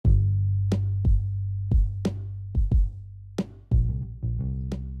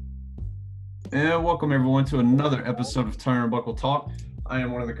And welcome everyone to another episode of Turnbuckle Talk. I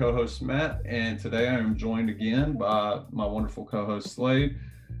am one of the co-hosts, Matt, and today I am joined again by my wonderful co-host, Slade.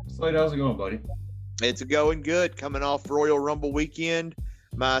 Slade, how's it going, buddy? It's going good. Coming off Royal Rumble weekend,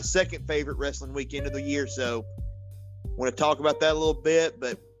 my second favorite wrestling weekend of the year. So, want to talk about that a little bit,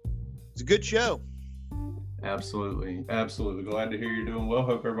 but it's a good show. Absolutely. Glad to hear you're doing well.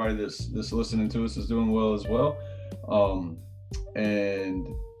 Hope everybody that's listening to us is doing well as well. And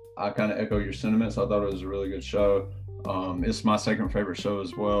I kind of echo your sentiments. I thought it was a really good show. It's my second favorite show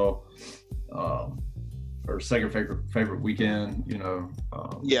as well. Or second favorite weekend,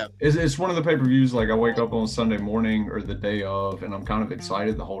 Yeah. It's one of the pay-per-views. Like, I wake up on Sunday morning or the day of, and I'm kind of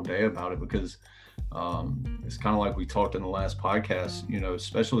excited the whole day about it because it's kind of like we talked in the last podcast,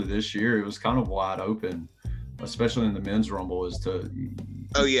 especially this year, it was kind of wide open, especially in the men's rumble, as to,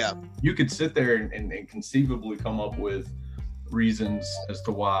 you could sit there and conceivably come up with reasons as to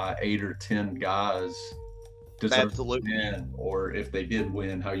why 8 or 10 guys deserve to win, or if they did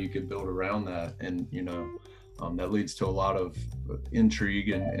win, how you could build around that. And that leads to a lot of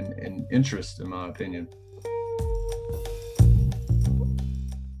intrigue and interest, in my opinion.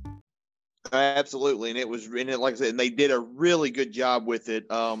 Absolutely. And it was, like I said, and they did a really good job with it.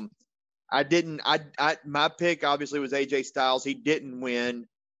 My pick obviously was AJ Styles. He didn't win,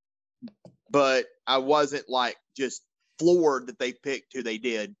 but I wasn't like just floored that they picked who they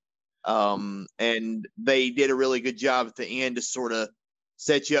did. And they did a really good job at the end to sort of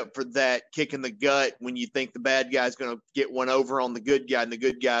set you up for that kick in the gut when you think the bad guy's going to get one over on the good guy, and the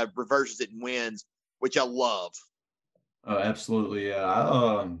good guy reverses it and wins, which I love. Absolutely. Yeah.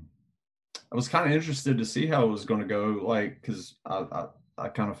 I was kind of interested to see how it was going to go, like, because I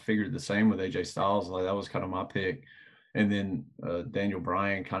kind of figured the same with AJ Styles. Like, that was kind of my pick. And then Daniel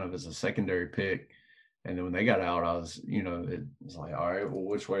Bryan kind of as a secondary pick. And then when they got out, I was, it was like, all right, well,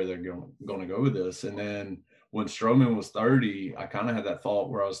 which way are they going to go with this? And then when Strowman was 30, I kind of had that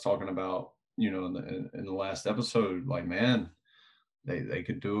thought where I was talking about, in the last episode, like, man, they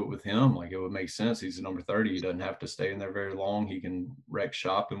could do it with him. Like, it would make sense. He's a number 30. He doesn't have to stay in there very long. He can wreck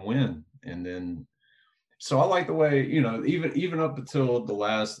shop and win. And then, so I like the way, even up until the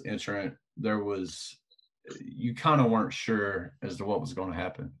last entrant, you kind of weren't sure as to what was going to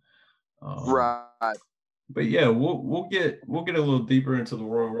happen. Right. But yeah, we'll get a little deeper into the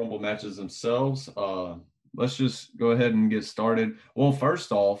Royal Rumble matches themselves. Let's just go ahead and get started. Well,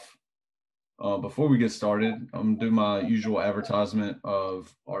 first off, before we get started, I'm gonna do my usual advertisement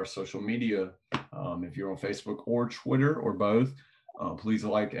of our social media. If you're on Facebook or Twitter or both, please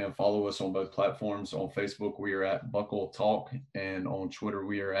like and follow us on both platforms. On Facebook, we are at Buckle Talk, and on Twitter,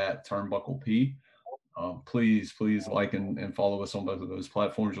 we are at Turnbuckle P. Please like and follow us on both of those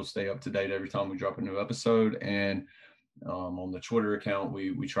platforms. You'll stay up to date every time we drop a new episode. And on the Twitter account,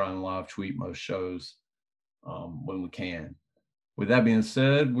 we try and live tweet most shows when we can. With that being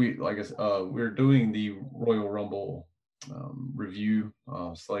said, we're doing the Royal Rumble review.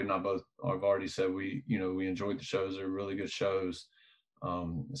 Slade and I both have already said we enjoyed the shows. They're really good shows.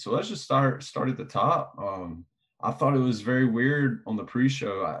 So let's just start at the top. I thought it was very weird on the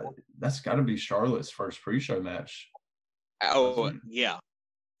pre-show. That's got to be Charlotte's first pre-show match. Oh, yeah.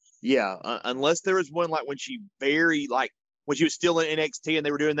 Yeah. Unless there was one like when she when she was still in NXT and they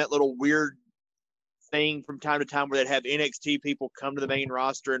were doing that little weird thing from time to time where they'd have NXT people come to the main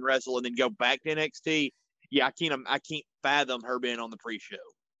roster and wrestle and then go back to NXT. Yeah, I can't fathom her being on the pre-show.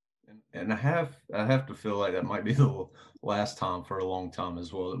 And I have to feel like that might be the last time for a long time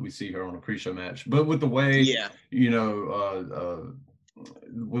as well that we see her on a pre-show match. But with the way,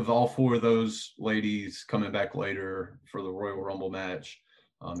 with all four of those ladies coming back later for the Royal Rumble match,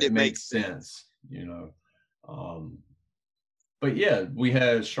 it makes sense, But yeah, we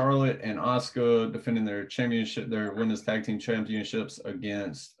had Charlotte and Asuka defending their women's tag team championships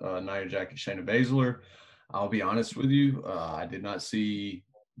against Nia Jax and Shayna Baszler. I'll be honest with you, I did not see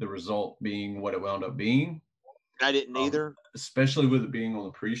the result being what it wound up being. I didn't either. Especially with it being on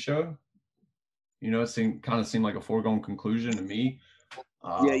the pre-show. It kind of seemed like a foregone conclusion to me.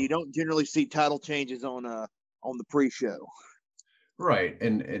 Yeah, you don't generally see title changes on the pre-show. Right,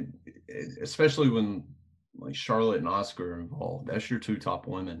 and especially when like Charlotte and Asuka are involved. That's your two top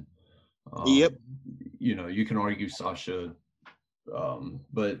women. Yep. You can argue Sasha,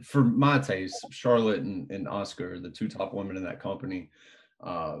 but for my taste, Charlotte and Asuka are the two top women in that company.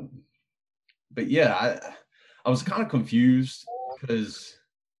 But yeah, I was kind of confused because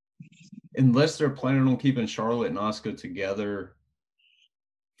unless they're planning on keeping Charlotte and Asuka together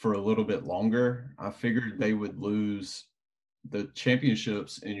for a little bit longer, I figured they would lose the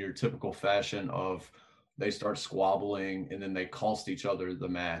championships in your typical fashion of they start squabbling, and then they cost each other the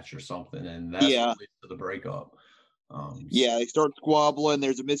match or something, and that's Yeah. what leads to the breakup. Yeah, they start squabbling.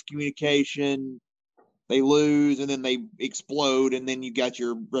 There's a miscommunication. They lose, and then they explode, and then you got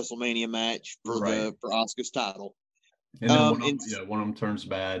your WrestleMania match for Right. for Asuka's title. And then one of them turns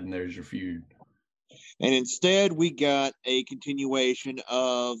bad, and there's your feud. And instead, we got a continuation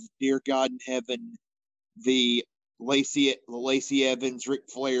of Dear God in Heaven, the Lacey Evans, Ric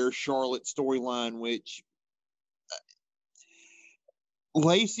Flair, Charlotte storyline, which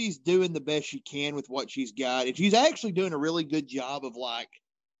Lacey's doing the best she can with what she's got, and she's actually doing a really good job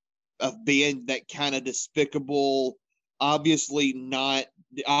of being that kind of despicable, obviously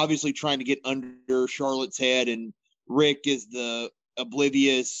trying to get under Charlotte's head, and Rick is the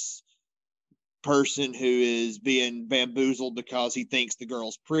oblivious person who is being bamboozled because he thinks the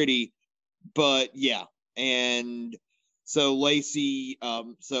girl's pretty. But yeah, and so Lacey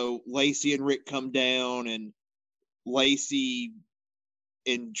and Rick come down, and Lacey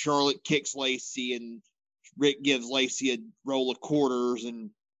and Charlotte kicks Lacey, and Rick gives Lacey a roll of quarters, and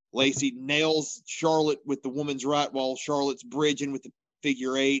Lacey nails Charlotte with the woman's right while Charlotte's bridging with the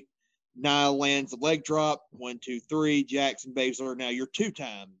figure eight. Nia lands a leg drop. 1, 2, 3. Jackson Baszler, now you're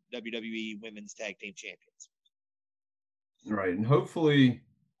 2-time WWE Women's Tag Team Champions. Right, and hopefully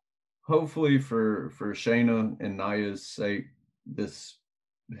for Shayna and Nia's sake, this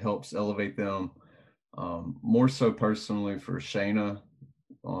helps elevate them. More so personally for Shayna,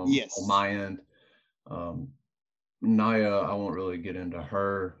 yes, on my end. Nia, I won't really get into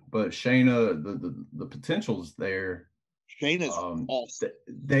her, but Shayna, the potential's there. Shayna's awesome.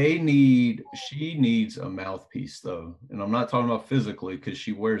 She needs a mouthpiece though, and I'm not talking about physically because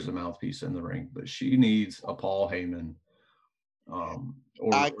she wears a mouthpiece in the ring, but she needs a Paul Heyman, or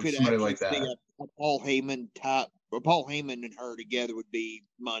somebody like that. A Paul Heyman type, or Paul Heyman and her together would be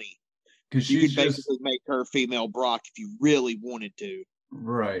money. Because you could basically make her female Brock if you really wanted to.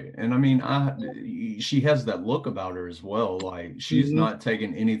 Right. And I mean, she has that look about her as well. Like she's not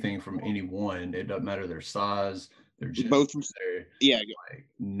taking anything from anyone. It doesn't matter their size, their gender, both from like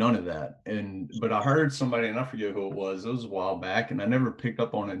none of that. But I heard somebody, and I forget who it was a while back, and I never picked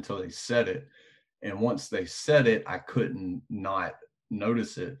up on it until they said it. And once they said it, I couldn't not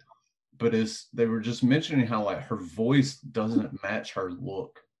notice it. But they were just mentioning how like her voice doesn't match her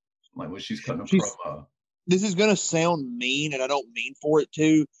look, like when she's cutting a promo. This is gonna sound mean, and I don't mean for it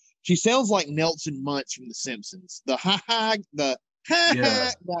to. She sounds like Nelson Muntz from The Simpsons. The ha ha, the ha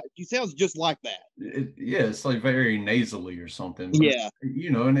ha. She sounds just like that. It's like very nasally or something. Yeah,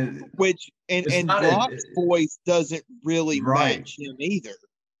 you know, and Brock's voice doesn't really match him either.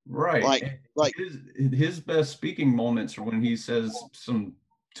 Right, like his best speaking moments are when he says some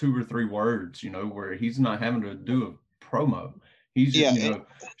 2 or 3 words, you know, where he's not having to do a promo. He's just,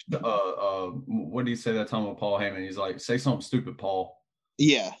 what did he say that time with Paul Heyman? He's like, say something stupid, Paul.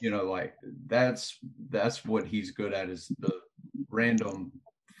 Yeah. You know, like that's what he's good at, is the random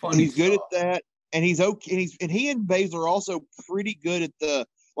funny He's good at that. And he's okay. And he and Baszler are also pretty good at the,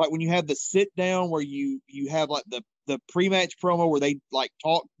 like when you have the sit down where you have like the pre-match promo where they like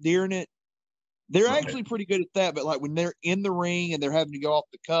talk during it. They're actually pretty good at that. But like when they're in the ring and they're having to go off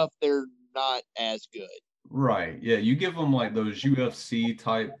the cuff, they're not as good. Right. Yeah. You give them like those UFC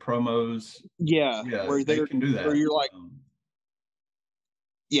type promos. Yeah. Where they can do that. Where you're like,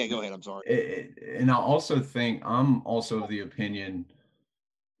 yeah, go ahead. I'm sorry. And I also think, I'm also of the opinion,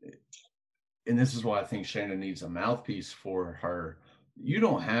 and this is why I think Shayna needs a mouthpiece for her. You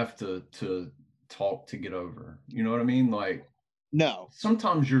don't have to talk to get over. You know what I mean? Like, no.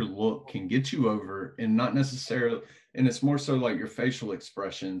 Sometimes your look can get you over, and not necessarily, and it's more so like your facial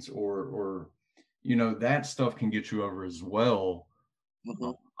expressions or you know, that stuff can get you over as well.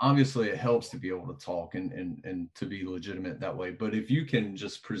 Obviously, it helps to be able to talk and to be legitimate that way. But if you can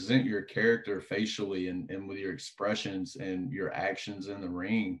just present your character facially and with your expressions and your actions in the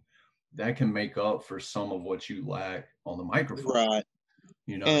ring, that can make up for some of what you lack on the microphone. Right.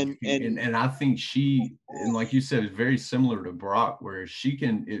 You know, and I think and like you said, it's very similar to Brock, where she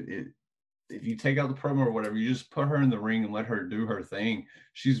can, if you take out the promo or whatever, you just put her in the ring and let her do her thing.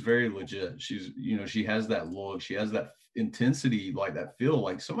 She's very legit. She's, you know, she has that look. She has that intensity, like that feel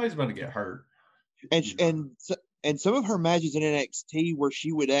like somebody's about to get hurt. And some of her matches in NXT where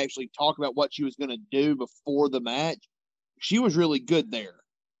she would actually talk about what she was going to do before the match, she was really good there.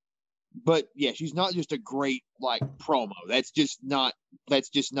 But yeah, she's not just a great like promo. That's just not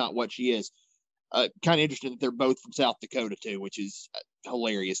what she is. Kind of interesting that they're both from South Dakota too, which is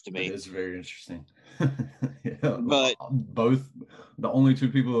hilarious to me. It is very interesting. But both, the only 2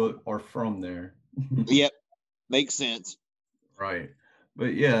 people are from there. Yep, makes sense. Right.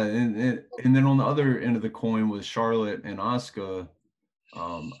 But yeah, and then on the other end of the coin with Charlotte and Asuka,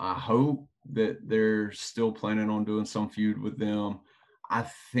 I hope that they're still planning on doing some feud with them. I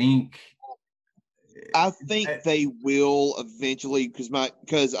think they will eventually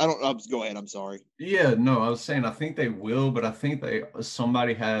because I don't. Go ahead. I'm sorry. Yeah, no, I was saying I think they will, but I think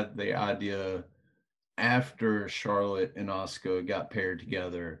somebody had the idea after Charlotte and Asuka got paired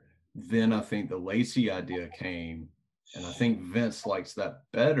together. Then I think the Lacey idea came, and I think Vince likes that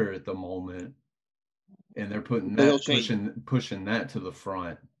better at the moment, and they're pushing that to the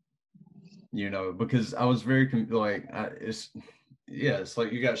front. You know, because I was very it's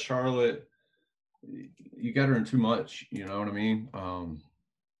like you got Charlotte, you got her in too much. You know what I mean?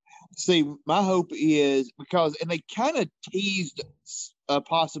 See, my hope is and they kind of teased a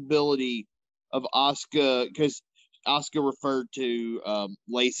possibility of Asuka, because Asuka referred to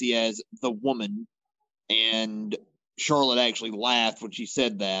Lacey as the woman, and Charlotte actually laughed when she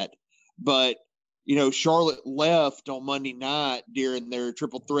said that. But Charlotte left on Monday night during their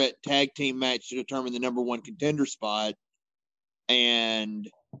triple threat tag team match to determine the number one contender spot, and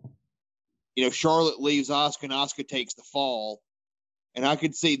Charlotte leaves Asuka, and Asuka takes the fall. And I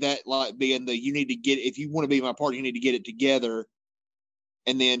could see that like being you need to if you want to be my partner, you need to get it together.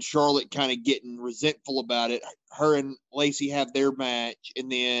 And then Charlotte kind of getting resentful about it. Her and Lacey have their match.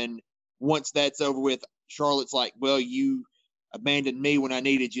 And then once that's over with, Charlotte's like, well, you abandoned me when I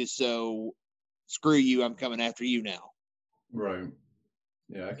needed you, so screw you. I'm coming after you now. Right.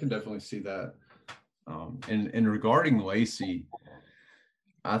 Yeah, I can definitely see that. And regarding Lacey,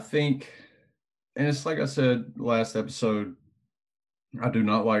 I think, and it's like I said last episode, I do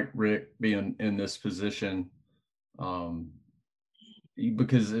not like Rick being in this position,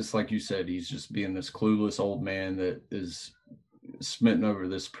 because it's like you said, he's just being this clueless old man that is smitten over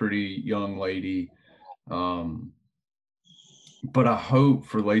this pretty young lady. But I hope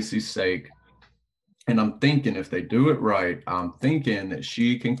for Lacey's sake, and I'm thinking if they do it right, I'm thinking that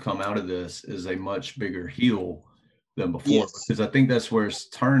she can come out of this as a much bigger heel than before. Yes. Because I think that's where it's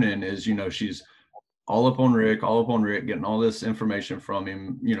turning is, she's all up on Rick, getting all this information from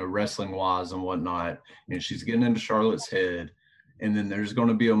him, wrestling wise and whatnot. And she's getting into Charlotte's head. And then there's going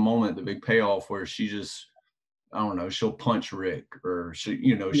to be a moment, the big payoff, where she just, I don't know, she'll punch Rick, or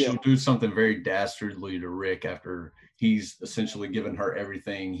she'll do something very dastardly to Rick after he's essentially given her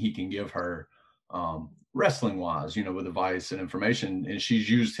everything he can give her, wrestling wise, with advice and information. And she's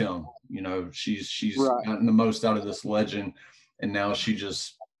used him, she's right. gotten the most out of this legend. And now she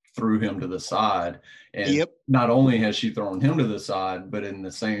just threw him to the side. And not only has she thrown him to the side, but in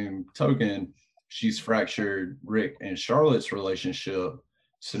the same token, she's fractured Rick and Charlotte's relationship.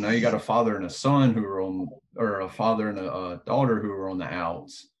 So now you got a father and a son who are or a father and a daughter who are on the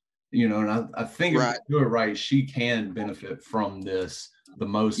outs, and I think if you do it right, she can benefit from this the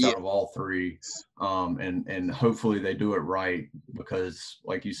most out of all three. And hopefully they do it right, because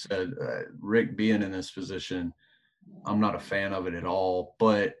like you said, Rick being in this position, I'm not a fan of it at all,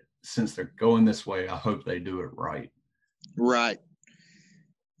 but since they're going this way, I hope they do it right. Right.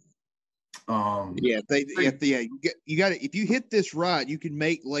 You got it. If you hit this right, you can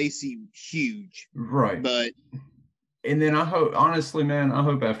make Lacey huge. Right. And then I hope, honestly, man, I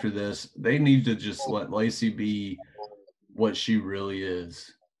hope after this, they need to just let Lacey be what she really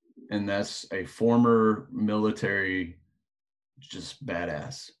is. And that's a former military, just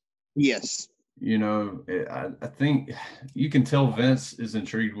badass. Yes. I think you can tell Vince is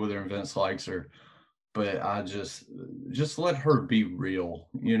intrigued with her and Vince likes her, but I just let her be real,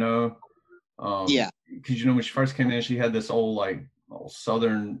 because when she first came in, she had this old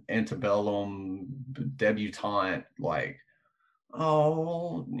Southern antebellum debutante, man,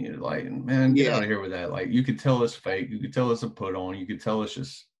 get out of here with that. You could tell it's fake, you could tell it's a put on, you could tell it's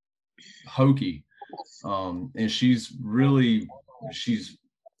just hokey. And she's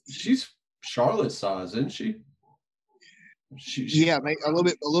Charlotte's size, isn't she? Maybe a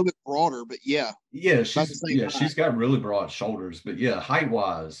little bit broader, but yeah. Yeah, she's got really broad shoulders, but yeah, height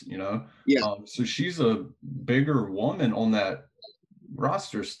wise, so she's a bigger woman on that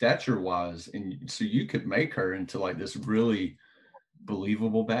roster, stature wise, and so you could make her into this really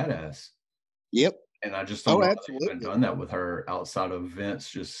believable badass. Yep. And I just don't know if they've done that with her outside of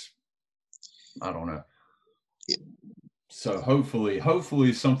Vince. Just, I don't know. Yep. So hopefully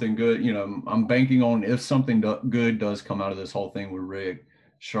something good, I'm banking on, if something good does come out of this whole thing with Rick,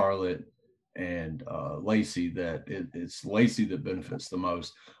 Charlotte, and Lacey, that it's Lacey that benefits the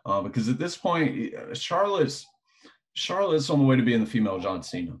most, because at this point, Charlotte's on the way to being the female John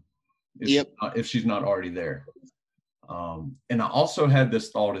Cena, if she's not already there. And I also had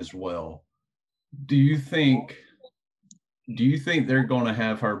this thought as well. Do you think Do you think they're going to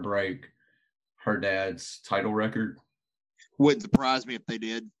have her break her dad's title record? Wouldn't surprise me if they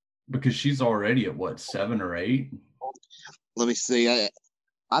did. Because she's already at what, 7 or 8? Let me see. I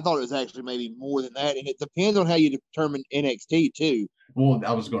thought it was actually maybe more than that, and it depends on how you determine NXT too. Well,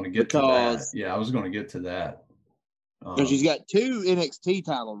 I was going to get to that. Yeah, I was going to get to that. Because she's got 2 NXT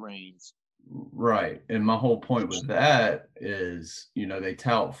title reigns. Right. And my whole point with that is, you know, they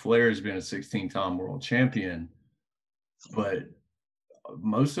tout Flair as being a 16-time world champion, but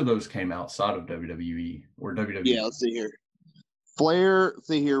most of those came outside of WWE or WWE. Yeah, let's see here. Flair,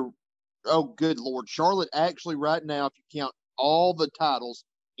 see here. Oh, good Lord. Charlotte actually right now, if you count all the titles,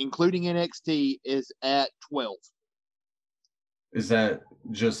 including NXT, is at 12. Is that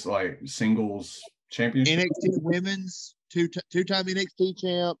just like singles championship? NXT women's, two-time NXT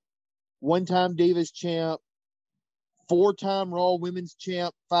champ, 1-time Divas champ, 4-time Raw women's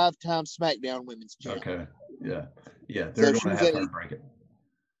champ, 5-time SmackDown women's champ. Okay. Yeah. Yeah. They're going to have her break it.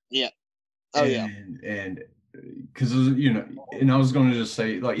 Yeah. Oh, yeah. And because, you know, and I was going to just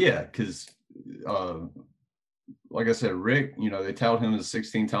say, like, yeah, because, like I said, Rick, you know, they tout him as a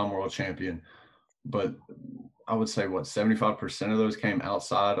 16-time world champion, but I would say, what, 75% of those came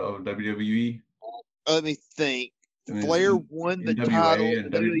outside of WWE? Let me think. Flair won the title, the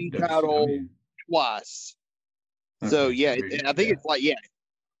WWE title twice. Okay. So yeah, I think it's like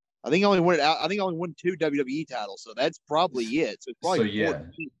I think I only won it out. I think I only won 2 WWE titles, so that's probably it. So it's probably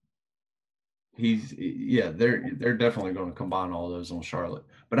 14. They're definitely going to combine all those on Charlotte.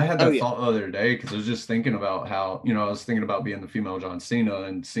 But I had that thought the other day because I was just thinking about how, you know, I was thinking about being the female John Cena,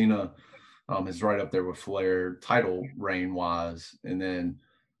 and Cena is right up there with Flair title reign wise, and then.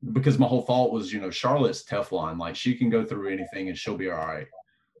 Because my whole thought was, you know, Charlotte's Teflon, like she can go through anything and she'll be all right.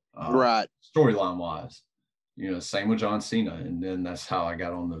 Right. Storyline wise, you know, same with John Cena. And then that's how I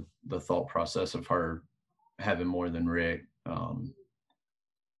got on the thought process of her having more than Rick.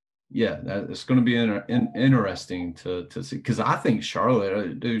 It's going to be interesting to see. Because I think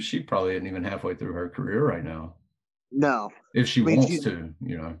Charlotte, dude, she probably isn't even halfway through her career right now. No. If she wants to,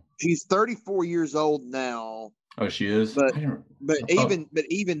 you know. She's 34 years old now. Oh, she is. But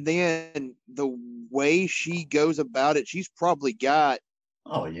even then, the way she goes about it, she's probably got.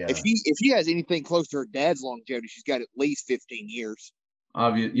 Oh yeah. If she has anything close to her dad's longevity, she's got at least 15 years.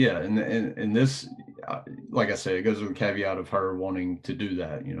 Obvious, yeah, and this, like I said, it goes with the caveat of her wanting to do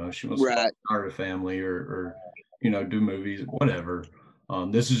that. You know, she wants to start a family or you know, do movies, whatever.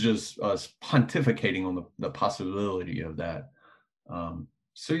 This is just us pontificating on the possibility of that.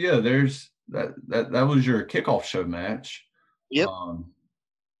 So yeah, there's. That was your kickoff show match. Yep.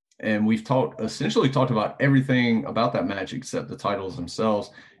 And we've essentially talked about everything about that match except the titles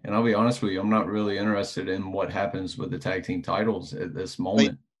themselves. And I'll be honest with you, I'm not really interested in what happens with the tag team titles at this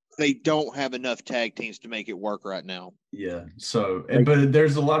moment. They don't have enough tag teams to make it work right now. Yeah. So, but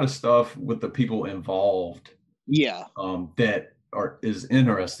there's a lot of stuff with the people involved. Yeah. That is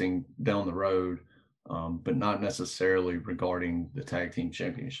interesting down the road, but not necessarily regarding the tag team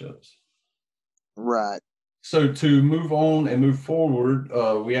championships. Right. So to move on and move forward,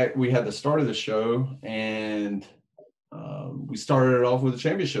 we had the start of the show, and we started it off with a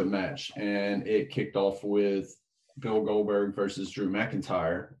championship match, and it kicked off with Bill Goldberg versus Drew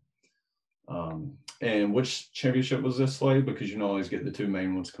McIntyre. And which championship was this, Slade? Because you always get the 2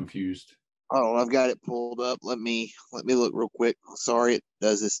 main ones confused. Oh, I've got it pulled up. Let me look real quick. Sorry, it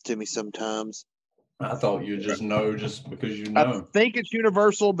does this to me sometimes. I thought you'd just know just because you know. I think it's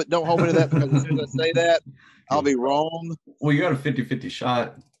Universal, but don't hold me to that because as soon as I say that, I'll be wrong. Well, you got a 50-50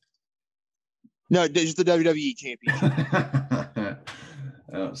 shot. No, just the WWE championship.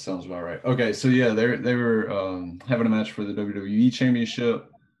 That sounds about right. Okay, so yeah, they were having a match for the WWE championship.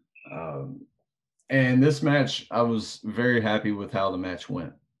 And this match, I was very happy with how the match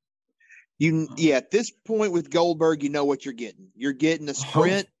went. At this point with Goldberg, you know what you're getting. You're getting a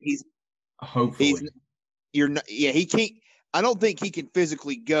sprint. Hopefully. He can't. I don't think he can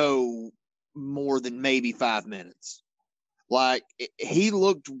physically go more than maybe 5 minutes. Like he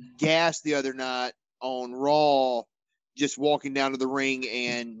looked gassed the other night on Raw, just walking down to the ring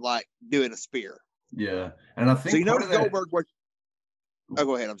and like doing a spear. Yeah, and I think so. You know, Goldberg. Oh,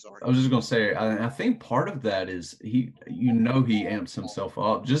 go ahead. I'm sorry. I was just gonna say, I think part of that is he amps himself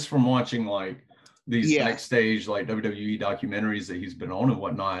up just from watching like these backstage like WWE documentaries that he's been on and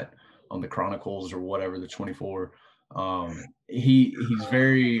whatnot. On the Chronicles or whatever, the 24. He's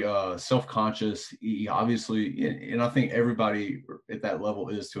very self-conscious. He obviously, and I think everybody at that level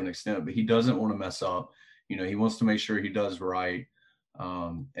is to an extent, but he doesn't want to mess up. You know, he wants to make sure he does right.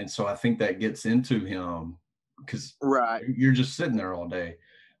 And so I think that gets into him because you're just sitting there all day.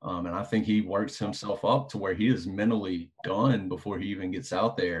 And I think he works himself up to where he is mentally done before he even gets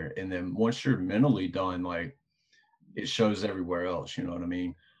out there. And then once you're mentally done, like, it shows everywhere else. You know what I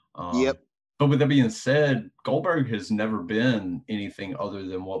mean? Yep. But with that being said, Goldberg has never been anything other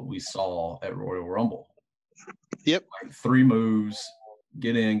than what we saw at Royal Rumble. Yep. Like 3 moves,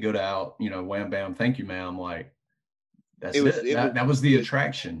 get in, good out, you know, wham, bam, thank you, ma'am. Like, that's it. That was the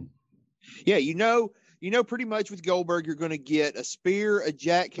attraction. Yeah, you know, pretty much with Goldberg, you're going to get a spear, a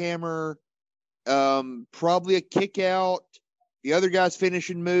jackhammer, probably a kick out, the other guy's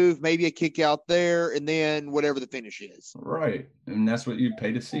finishing move, maybe a kick out there, and then whatever the finish is. Right. And that's what you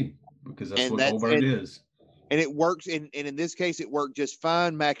pay to see, because that's what Goldberg is. And it works. And in this case, it worked just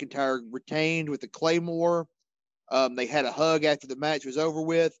fine. McIntyre retained with the Claymore. They had a hug after the match was over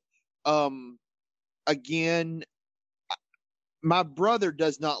with. Again, my brother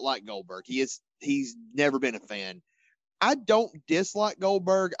does not like Goldberg. He's never been a fan. I don't dislike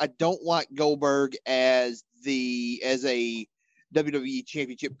Goldberg. I don't like Goldberg as a WWE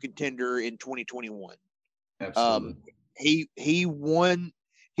Championship contender in 2021. Absolutely. He won.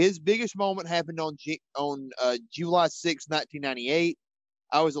 His biggest moment happened on July 6, 1998.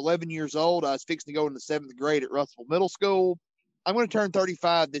 I was 11 years old. I was fixing to go into 7th grade at Russell Middle School. I'm going to turn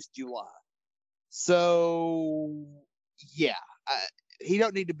 35 this July. So, yeah, he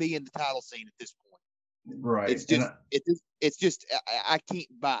don't need to be in the title scene at this point. Right. It's just I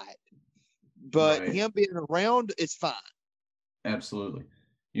can't buy it. But him being around is fine. Absolutely.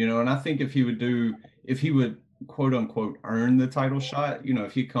 You know, and I think if he would quote unquote earn the title shot, you know,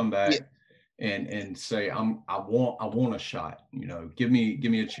 if he come back and say, I want a shot, you know, give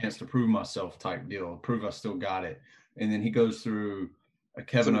me a chance to prove myself type deal, prove I still got it. And then he goes through a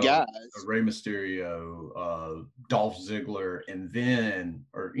Kevin Owens, a Rey Mysterio, Dolph Ziggler, and then,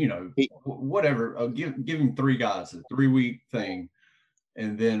 or, you know, whatever, give him 3 guys, a 3-week thing.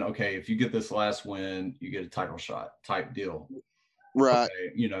 And then, okay, if you get this last win, you get a title shot type deal. Right.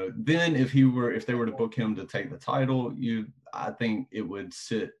 Okay, you know, then if they were to book him to take the title, I think it would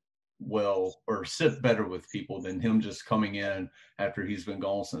sit better with people than him just coming in after he's been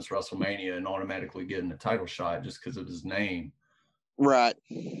gone since WrestleMania and automatically getting a title shot just because of his name. Right.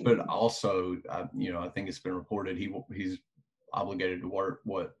 But also, I think it's been reported he's obligated to work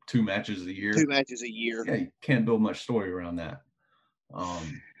 2 matches a year. 2 matches a year. Yeah, you can't build much story around that.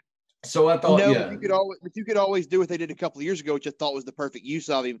 So I thought, but you could always do what they did a couple of years ago, which I thought was the perfect use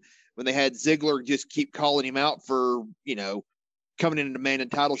of him, when they had Ziggler just keep calling him out for, you know, coming in and demanding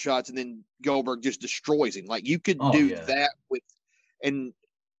title shots, and then Goldberg just destroys him. Like, you could do that with, and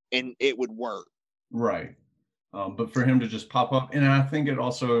it would work. Right. But for him to just pop up, and I think it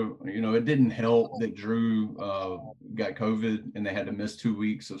also, you know, it didn't help that Drew got COVID and they had to miss 2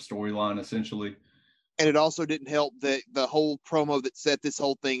 weeks of storyline essentially. And it also didn't help that the whole promo that set this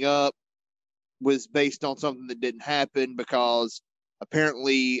whole thing up was based on something that didn't happen, because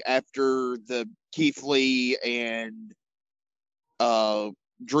apparently after the Keith Lee and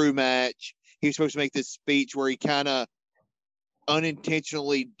Drew match, he was supposed to make this speech where he kind of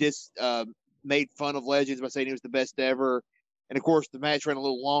unintentionally made fun of Legends by saying he was the best ever. And of course, the match ran a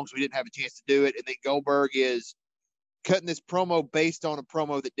little long, so we didn't have a chance to do it. And then Goldberg is cutting this promo based on a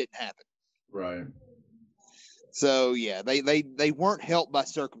promo that didn't happen. Right. So yeah, they weren't helped by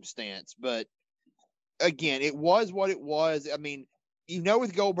circumstance, but again, it was what it was. I mean, you know,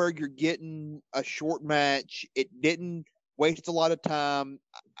 with Goldberg, you're getting a short match. It didn't waste a lot of time.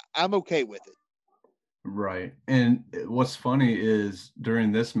 I'm okay with it. Right. And what's funny is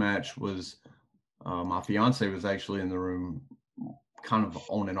during this match was my fiance was actually in the room kind of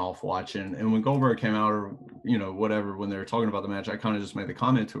on and off watching. And when Goldberg came out, or, you know, whatever, when they were talking about the match, I kind of just made the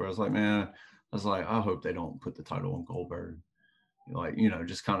comment to her. I was like, I hope they don't put the title on Goldberg. Like, you know,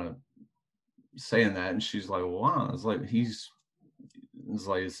 just kind of saying that. And she's like, well, why? I was like,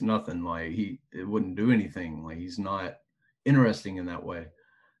 it's nothing. Like, it wouldn't do anything. Like, he's not interesting in that way.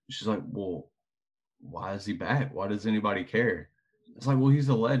 She's like, well, why is he back? Why does anybody care? It's like, well, he's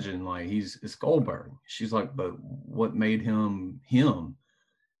a legend. Like, it's Goldberg. She's like, but what made him him?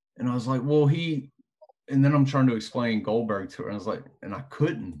 And I was like, well, and then I'm trying to explain Goldberg to her. And I was like, and I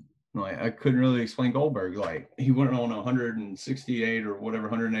couldn't really explain Goldberg. Like, he went on 168 or whatever,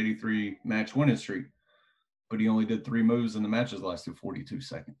 183 match winning streak, but he only did 3 moves and the matches lasted 42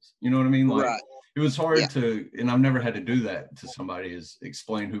 seconds. You know what I mean? Like, right. It was hard to, and I've never had to do that to somebody, is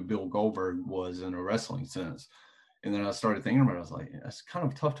explain who Bill Goldberg was in a wrestling sense. And then I started thinking about it. I was like, that's kind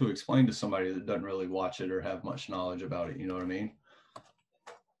of tough to explain to somebody that doesn't really watch it or have much knowledge about it. You know what I mean?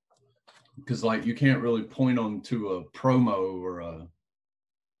 Because, like, you can't really point on to a promo or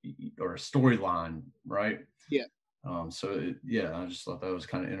a storyline, right? Yeah. I just thought that was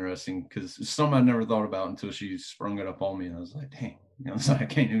kind of interesting because it's something I never thought about until she sprung it up on me, and I was like, dang, I was like, I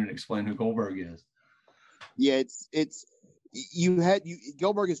can't even explain who Goldberg is. Yeah,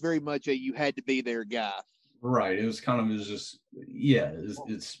 Goldberg is very much a you had to be there guy. Right. It's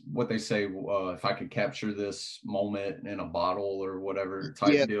what they say. If I could capture this moment in a bottle or whatever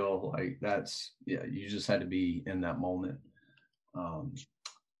type deal, like you just had to be in that moment.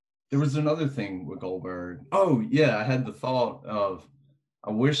 There was another thing with Goldberg. Oh yeah, I had the thought of,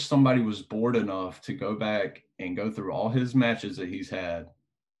 I wish somebody was bored enough to go back and go through all his matches that he's had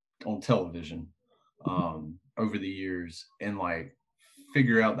on television over the years and like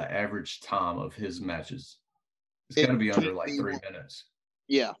figure out the average time of his matches. It's got to be under like 3 minutes.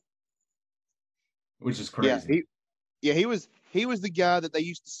 Yeah. Which is crazy. He was the guy that they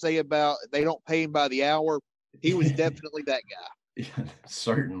used to say about they don't pay him by the hour. He was definitely that guy. Yeah,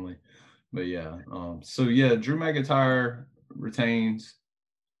 certainly. But yeah. Drew McIntyre retains.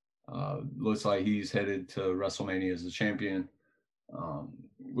 Looks like he's headed to WrestleMania as the champion.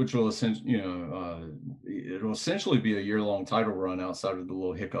 Which will it'll essentially be a year-long title run outside of the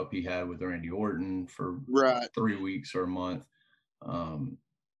little hiccup he had with Randy Orton for 3 weeks or a month.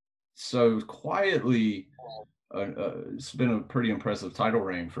 So quietly, it's been a pretty impressive title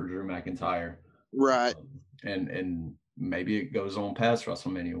reign for Drew McIntyre. Right. And maybe it goes on past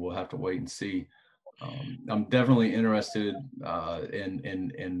WrestleMania. We'll have to wait and see. I'm definitely interested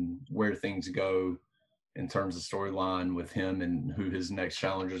in where things go in terms of storyline with him and who his next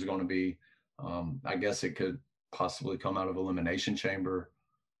challenger is going to be. I guess it could possibly come out of Elimination Chamber.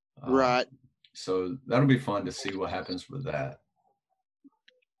 Right. So that'll be fun to see what happens with that.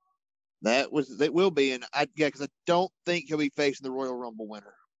 That will be, and because I don't think he'll be facing the Royal Rumble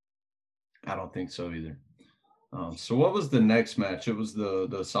winner. I don't think so either. So what was the next match? It was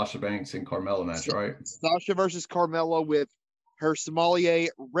the Sasha Banks and Carmella match, right? Sasha versus Carmella with her sommelier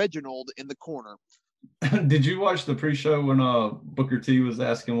Reginald in the corner. Did you watch the pre-show when Booker T was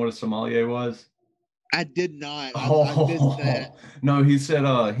asking what a sommelier was? I did not. I missed that. No, he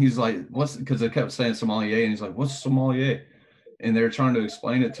said he's like, what's, because they kept saying sommelier, and he's like, what's sommelier? And they're trying to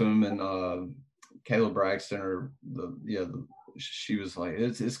explain it to him, and Kayla Braxton she was like,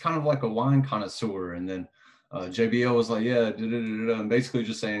 it's kind of like a wine connoisseur, and then JBL was like, yeah, and basically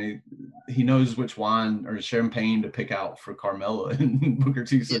just saying he knows which wine or champagne to pick out for Carmella, and Booker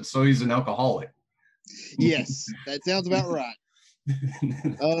T said, so he's an alcoholic. Yes, that sounds about right.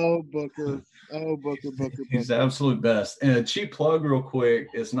 Oh, Booker. He's the absolute best. And a cheap plug real quick,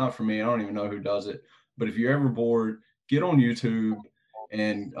 it's not for me, I don't even know who does it, but if you're ever bored, get on YouTube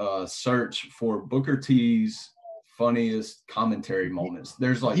and search for Booker T's funniest commentary moments.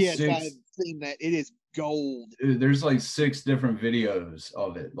 There's like I've seen that. It is gold. There's like 6 different videos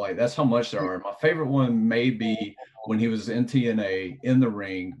of it. Like, that's how much there are. My favorite one may be when he was in TNA in the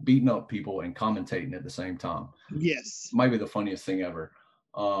ring, beating up people and commentating at the same time. Yes. Might be the funniest thing ever.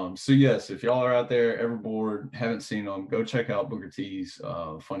 So yes, if y'all are out there ever bored, haven't seen them, go check out Booker T's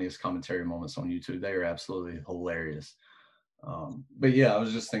funniest commentary moments on YouTube. They are absolutely hilarious. But yeah, I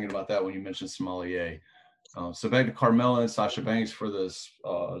was just thinking about that when you mentioned sommelier. So back to Carmella and Sasha Banks for this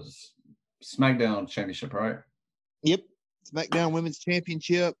SmackDown Championship, right? Yep, SmackDown Women's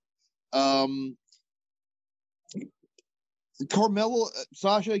Championship. Carmella,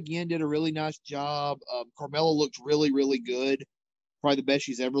 Sasha again did a really nice job. Carmella looked really, really good. Probably the best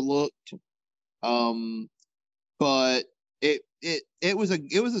she's ever looked. But it was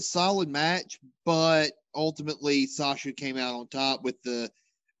a solid match, but ultimately Sasha came out on top with the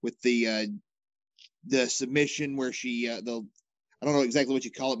submission where she I don't know exactly what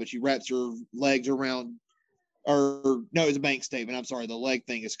you call it, but she wraps her legs around, or no, it's a bank statement. I'm sorry, the leg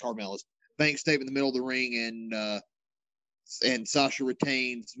thing is Carmella's bank statement in the middle of the ring, and Sasha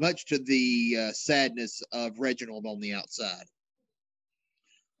retains, much to the sadness of Reginald on the outside.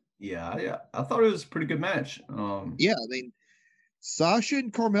 Yeah, I thought it was a pretty good match. Yeah, I mean, Sasha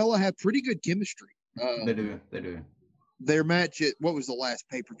and Carmella have pretty good chemistry. They do. Their match at, what was the last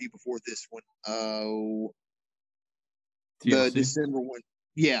pay-per-view before this one? The December one.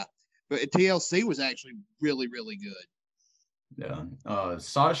 Yeah, but TLC was actually really, really good. Yeah,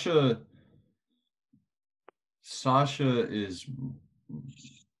 Sasha is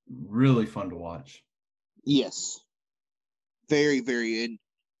really fun to watch. Yes, very, very, and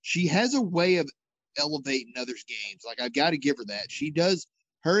she has a way of elevating others' games. Like, I've got to give her that. She does.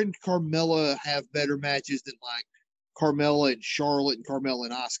 Her and Carmella have better matches than like Carmella and Charlotte and Carmella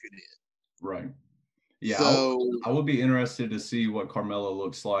and Asuka did. Right. Yeah. So I would be interested to see what Carmella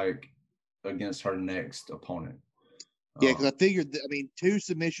looks like against her next opponent. Yeah, because I figured, 2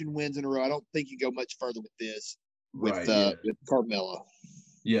 submission wins in a row. I don't think you go much further with this. Right. with Carmella.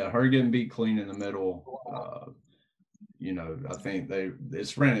 Yeah, her getting beat clean in the middle. I think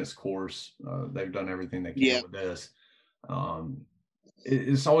it's ran its course. They've done everything they can with this.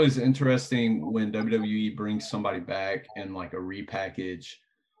 It's always interesting when WWE brings somebody back in like a repackage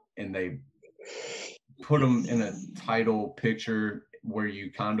and they put them in a title picture where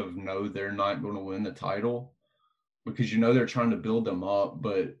you kind of know they're not going to win the title because they're trying to build them up,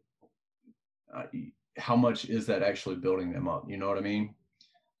 but how much is that actually building them up? You know what I mean?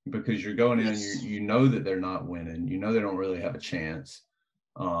 Because you're going in and you know that they're not winning. You know they don't really have a chance.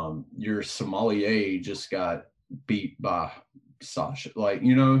 Your sommelier just got beat by Sasha.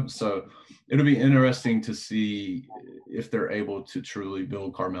 So it'll be interesting to see if they're able to truly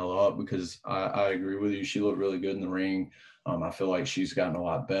build Carmella up because I agree with you. She looked really good in the ring. I feel like she's gotten a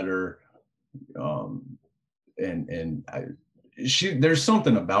lot better. There's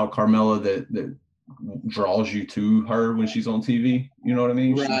something about Carmella that draws you to her when she's on TV. You know what I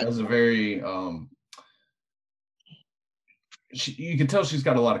mean? Right. She has a very you can tell she's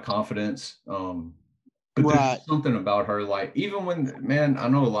got a lot of confidence. But there's something about her, like even when I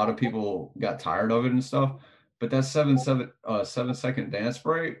know a lot of people got tired of it and stuff, but that 7-second dance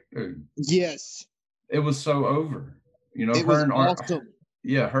break, yes, it was so over. It was awesome.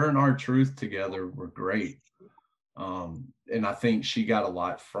 Her and R-Truth together were great. And I think she got a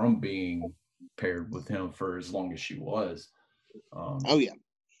lot from being paired with him for as long as she was.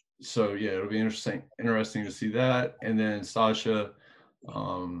 So it'll be interesting to see that. And then Sasha,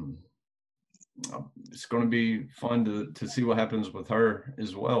 it's going to be fun to see what happens with her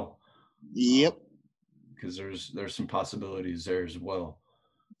as well. Yep. Because there's some possibilities there as well.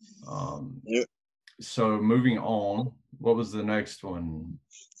 So moving on, what was the next one?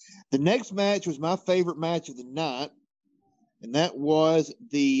 The next match was my favorite match of the night, and that was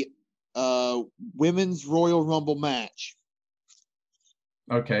the Women's Royal Rumble match.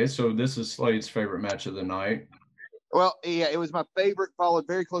 Okay, so this is Slade's favorite match of the night. Well, yeah, it was my favorite, followed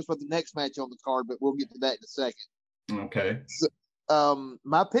very close by the next match on the card, but we'll get to that in a second. Okay. So,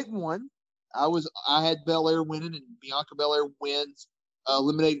 my pick one, I had Belair winning, and Bianca Belair wins,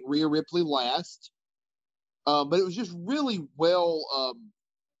 eliminating Rhea Ripley last. But it was just really well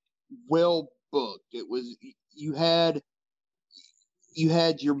booked. It was you had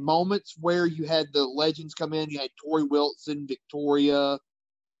your moments where you had the legends come in. You had Tori Wilson, Victoria.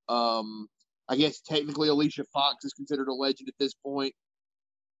 I guess technically Alicia Fox is considered a legend at this point,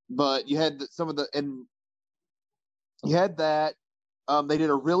 but you had you had that. They did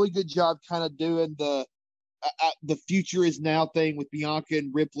a really good job kind of doing the future is now thing with Bianca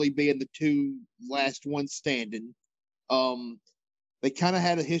and Ripley being the two last ones standing. They kind of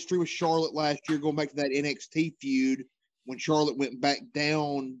had a history with Charlotte last year, going back to that NXT feud when Charlotte went back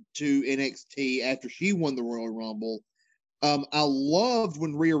down to NXT after she won the Royal Rumble. I loved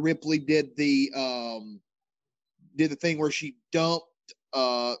when Rhea Ripley did the thing where she dumped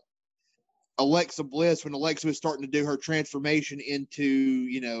Alexa Bliss when Alexa was starting to do her transformation into,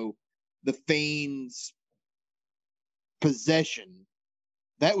 the Fiend's possession.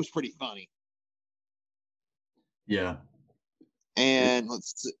 That was pretty funny. Yeah. And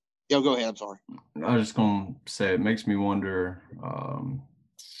let's see. Go ahead. I'm sorry. I was just going to say it makes me wonder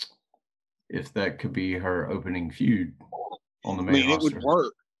if that could be her opening feud on the main roster. It would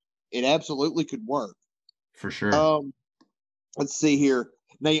work. It absolutely could work. For sure. Let's see here.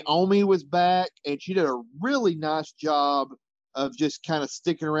 Naomi was back, and she did a really nice job of just kind of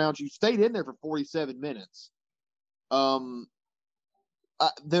sticking around. She stayed in there for 47 minutes.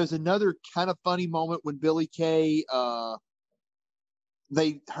 There's another kind of funny moment when Billie Kay, her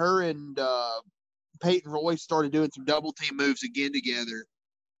and Peyton Royce started doing some double team moves again together,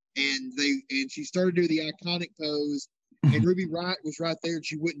 and she started doing the iconic pose, and Ruby Riott was right there, and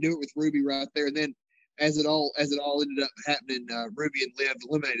she wouldn't do it with Ruby right there, and then as it all ended up happening, Ruby and Liv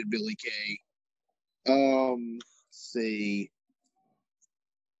eliminated Billie Kay. Let's see.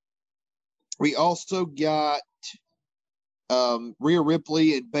 We also got Rhea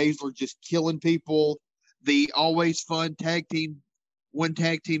Ripley and Baszler just killing people. The always fun tag team. One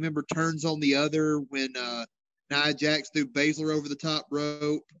tag team member turns on the other when Nia Jax threw Baszler over the top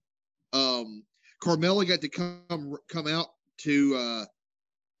rope. Carmella got to come out to,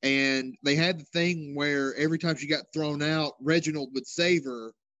 and they had the thing where every time she got thrown out, Reginald would save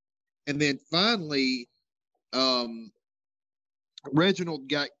her. And then finally, Reginald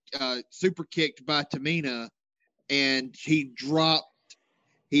got super kicked by Tamina, and he dropped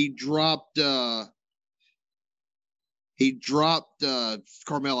Carmella.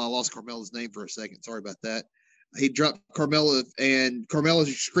 I lost Carmella's name for a second. Sorry about that. He dropped Carmella, and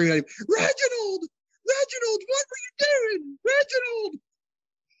Carmella's screaming at him, Reginald! Reginald, what were you doing?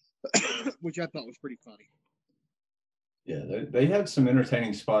 Reginald! Which I thought was pretty funny. Yeah, they had some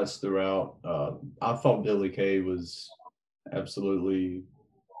entertaining spots throughout. I thought Billy Kay was absolutely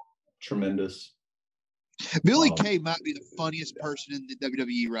tremendous. Billy Kay might be the funniest person in the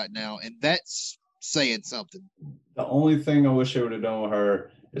WWE right now, and that's saying something. The only thing I wish they would have done with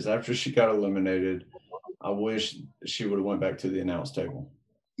her is after she got eliminated, I wish she would have went back to the announce table.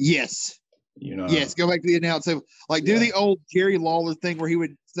 Yes. You know. Yes, go back to the announce table. Like do the old Jerry Lawler thing where he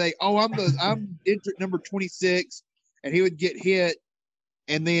would say, "Oh, I'm entrant number 26," and he would get hit,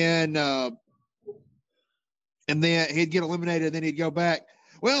 and then he'd get eliminated, and then he'd go back.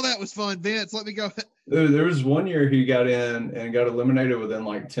 Well, that was fun, Vince. Let me go. There was one year he got in and got eliminated within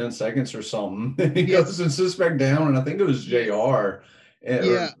like 10 seconds or something. He goes and sits back down, and I think it was JR.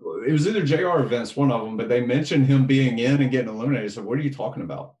 It was either JR or Vince, one of them, but they mentioned him being in and getting eliminated. So what are you talking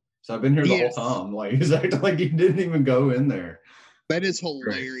about? So I've been here the whole time. Like he's acting like he didn't even go in there. That is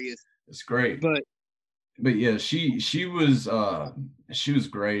hilarious. It's great. But yeah, she was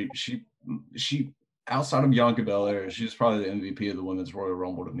great. She outside of Bianca Belair, she was probably the MVP of the Women's Royal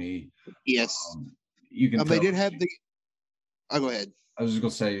Rumble to me. Yes. You can. They did have the. Oh, go ahead. I was just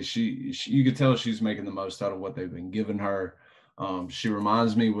gonna say she you could tell she's making the most out of what they've been giving her. She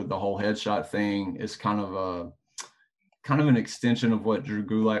reminds me with the whole headshot thing. It's kind of an extension of what Drew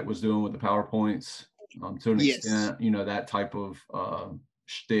Gulak was doing with the PowerPoints. To an extent, that type of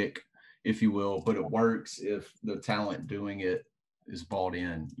shtick, if you will. But it works if the talent doing it is bought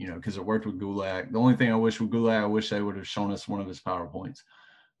in, because it worked with Gulak. The only thing I wish with Gulak, I wish they would have shown us one of his PowerPoints.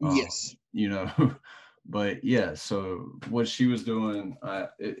 Yes. But yeah, so what she was doing,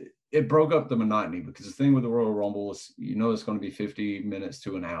 it broke up the monotony, because the thing with the Royal Rumble is, it's going to be 50 minutes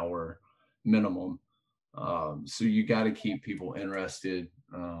to an hour minimum. So you got to keep people interested.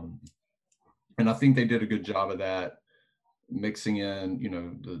 And I think they did a good job of that, mixing in,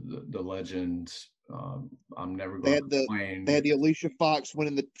 the legends. I'm never going to complain. They had the Alicia Fox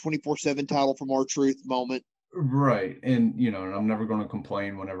winning the 24/7 title from R-Truth moment. Right. And, and I'm never going to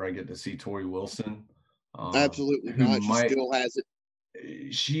complain whenever I get to see Tori Wilson. Absolutely not. She still has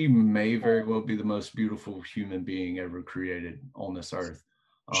it. She may very well be the most beautiful human being ever created on this earth.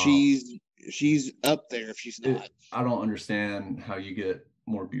 She's up there if she's not. I don't understand how you get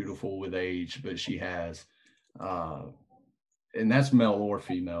more beautiful with age, but she has. And that's male or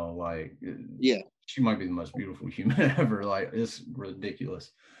female. Like, she might be the most beautiful human ever. Like, it's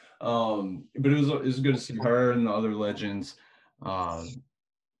ridiculous. But it was good to see her and the other legends.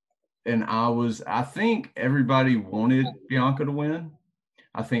 And I think everybody wanted Bianca to win.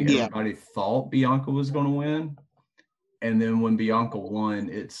 I think everybody thought Bianca was going to win. And then when Bianca won,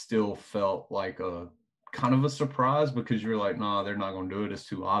 it still felt like a kind of a surprise, because you're like, nah, they're not going to do it. It's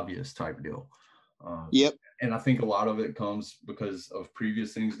too obvious type deal. Yep. And I think a lot of it comes because of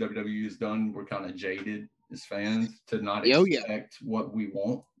previous things WWE has done. We're kind of jaded as fans to not expect what we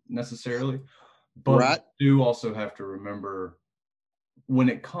want necessarily. But we do also have to remember, when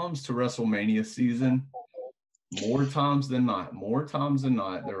it comes to WrestleMania season, more times than not,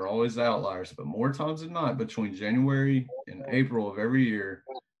 there are always outliers, but more times than not, between January and April of every year,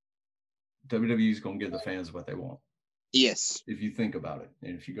 WWE is going to give the fans what they want. Yes. If you think about it.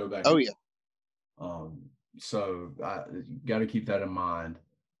 And if you go back. Oh, yeah. So you got to keep that in mind.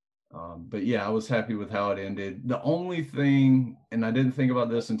 But yeah, I was happy with how it ended. The only thing, and I didn't think about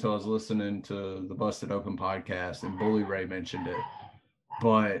this until I was listening to the Busted Open podcast, and Bully Ray mentioned it,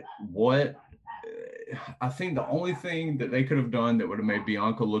 but I think the only thing that they could have done that would have made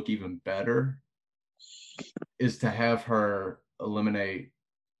Bianca look even better is to have her eliminate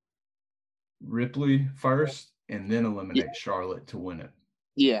Ripley first and then eliminate Charlotte to win it.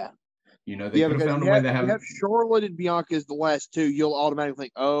 Yeah. They could have found a way to have Charlotte and Bianca as the last two. You'll automatically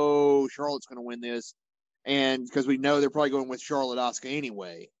think, oh, Charlotte's going to win this. And because we know they're probably going with Charlotte Asuka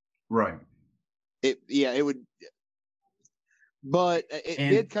anyway. Right. It would. But it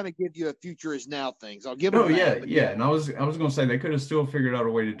did kind of give you a future is now things. I'll give them yeah. And I was going to say they could have still figured out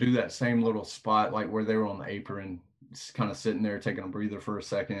a way to do that same little spot, like where they were on the apron, just kind of sitting there taking a breather for a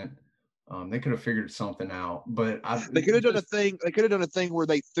second. They could have figured something out, but they could have done a thing. They could have done a thing where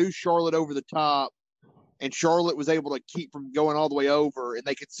they threw Charlotte over the top, and Charlotte was able to keep from going all the way over, and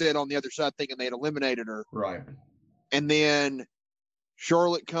they could sit on the other side thinking they had eliminated her. Right. And then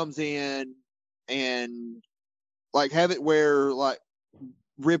Charlotte comes in and like have it where like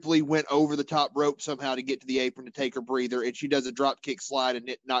Ripley went over the top rope somehow to get to the apron to take her breather, and she does a drop kick slide and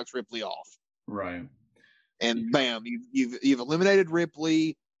it knocks Ripley off. Right. And bam, you've eliminated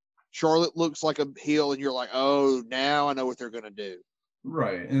Ripley. Charlotte looks like a heel, and you're like, oh, now I know what they're going to do.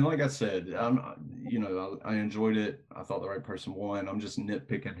 Right. And like I said, I enjoyed it. I thought the right person won. I'm just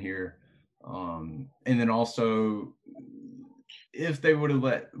nitpicking here. And then also, if they would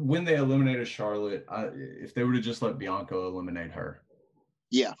have when they eliminated Charlotte, if they would have just let Bianca eliminate her.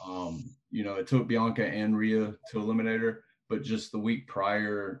 Yeah. It took Bianca and Rhea to eliminate her, but just the week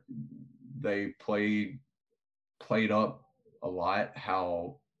prior, they played up a lot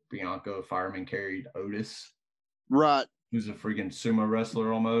how Bianca Fireman carried Otis, Right. who's a freaking sumo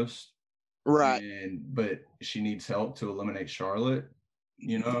wrestler almost. Right. But she needs help to eliminate Charlotte.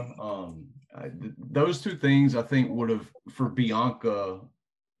 Those two things I think would have, for Bianca,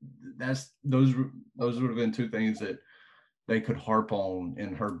 those would have been two things that they could harp on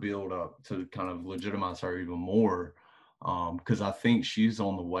in her build up to kind of legitimize her even more. Because I think she's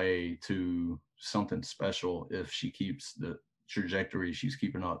on the way to something special if she keeps the trajectory she's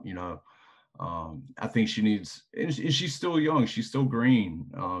keeping up. I think she needs, and she's still young, she's still green.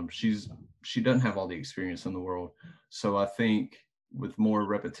 She doesn't have all the experience in the world. So I think with more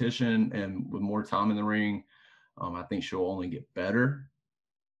repetition and with more time in the ring, I think she'll only get better.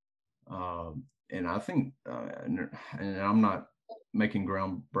 And I think, and I'm not making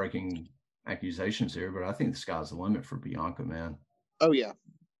groundbreaking accusations here, but I think the sky's the limit for Bianca, man. Oh yeah.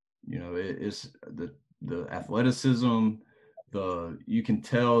 It's the athleticism. You can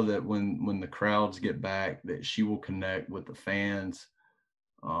tell that when the crowds get back, that she will connect with the fans,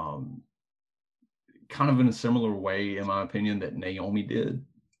 kind of in a similar way, in my opinion, that Naomi did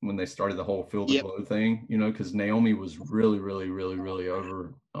when they started the whole Feel the Yep. Glow thing. Because Naomi was really, really, really, really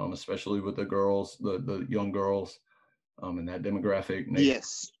over, especially with the girls, the young girls, in that demographic.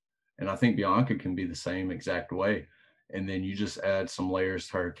 Yes. And I think Bianca can be the same exact way. And then you just add some layers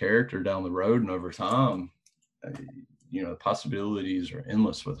to her character down the road, and over time, the possibilities are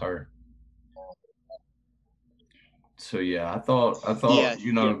endless with her. So yeah, I thought Yeah.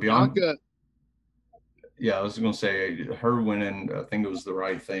 Yeah. Bianca. Yeah, I was gonna say her winning. I think it was the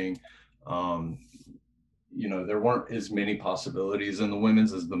right thing. Um, there weren't as many possibilities in the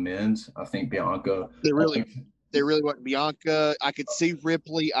women's as the men's. I think Bianca. They really want Bianca. I could see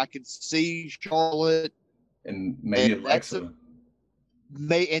Ripley. I could see Charlotte, And maybe and Alexa.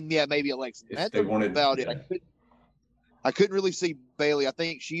 Maybe Alexa. If That's they wanted, about yeah. it. I couldn't really see Bayley. I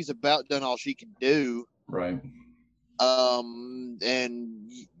think she's about done all she can do. Right.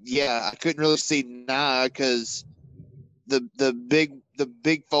 And yeah, I couldn't really see Nia because the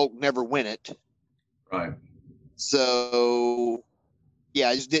big folk never win it. Right. So yeah,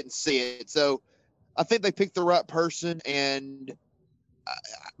 I just didn't see it. So I think they picked the right person, and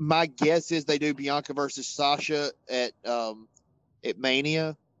my guess is they do Bianca versus Sasha at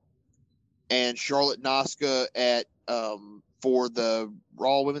Mania, and Charlotte Asuka at for the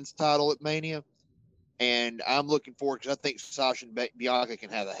Raw Women's title at Mania. And I'm looking forward because I think Sasha and Bianca can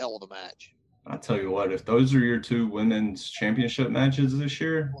have a hell of a match. I tell you what, if those are your two women's championship matches this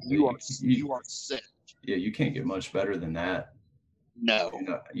year, you are set. Yeah, you can't get much better than that. No.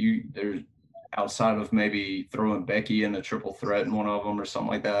 There's outside of maybe throwing Becky in a triple threat in one of them or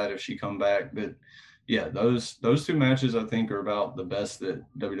something like that if she come back. But yeah, those two matches I think are about the best that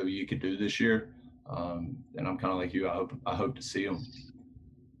WWE could do this year. And I'm kind of like you. I hope to see them.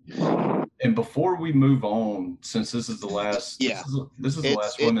 And before we move on, since this is the last, yeah, this is the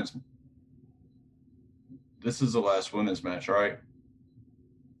last women's. This is the last women's match, right?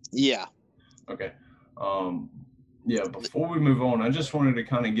 Yeah. Okay. Yeah, before we move on, I just wanted to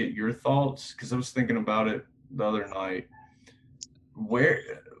kind of get your thoughts because I was thinking about it the other night. What's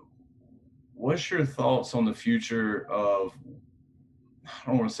your thoughts on the future of, I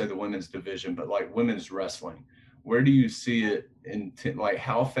don't want to say the women's division, but like women's wrestling? Where do you see it like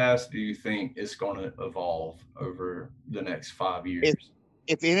how fast do you think it's going to evolve over the next 5 years?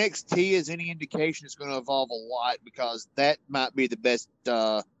 If NXT is any indication, it's going to evolve a lot because that might be the best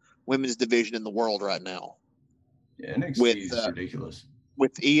women's division in the world right now. Yeah, NXT is ridiculous.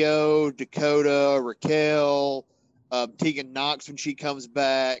 With Io, Dakota, Raquel, Tegan Knox when she comes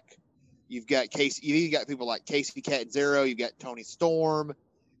back. You've got Casey. You've got people like Casey Catanzaro. You've got Toni Storm.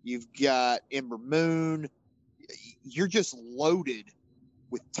 You've got Ember Moon. You're just loaded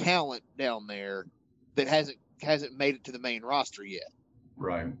with talent down there that hasn't made it to the main roster yet.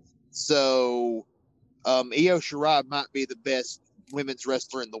 Right. So, Io Shirai might be the best women's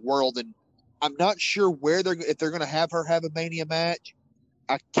wrestler in the world, and I'm not sure if they're going to have her have a Mania match.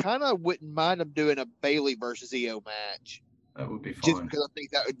 I kind of wouldn't mind them doing a Bayley versus Io match. That would be fun. Just because I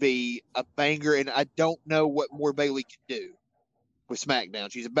think that would be a banger, and I don't know what more Bayley can do with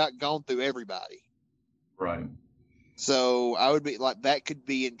SmackDown. She's about gone through everybody. Right. So I would be like, that could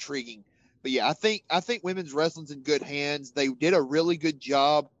be intriguing. But yeah, I think women's wrestling's in good hands. They did a really good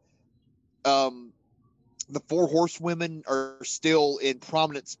job. The Four Horsewomen are still in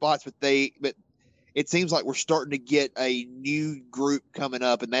prominent spots, but it seems like we're starting to get a new group coming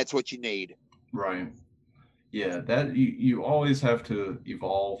up, and that's what you need. Right. Yeah, that you always have to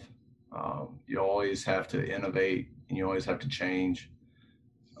evolve. You always have to innovate, and you always have to change.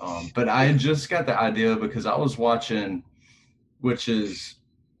 But I just got the idea because I was watching, which is,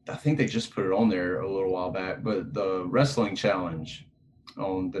 I think they just put it on there a little while back, but the Wrestling Challenge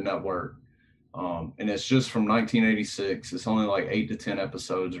on the network. And it's just from 1986. It's only like 8 to 10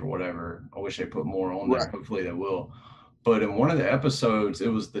 episodes or whatever. I wish they put more on there. Hopefully they will. But in one of the episodes, it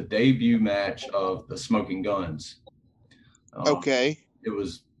was the debut match of the Smoking Guns. Okay. It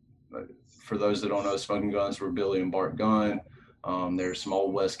was, for those that don't know, Smoking Guns were Billy and Bart Gunn. There's some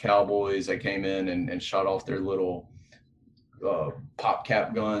old West Cowboys that came in and shot off their little pop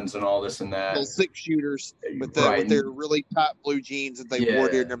cap guns and all this and that. Little 6-shooters with their really tight blue jeans that they wore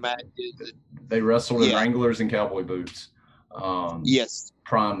during their matches. They wrestled in Wranglers and cowboy boots. Yes.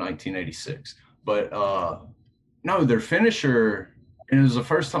 Prime 1986. But no, their finisher, and it was the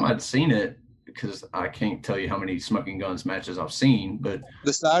first time I'd seen it because I can't tell you how many Smoking Guns matches I've seen, but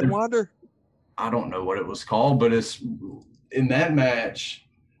the Sidewinder? I don't know what it was called, but it's in that match,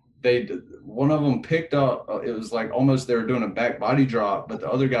 one of them picked up, it was like almost they were doing a back body drop, but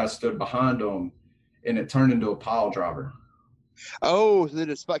the other guy stood behind them and it turned into a pile driver. Oh,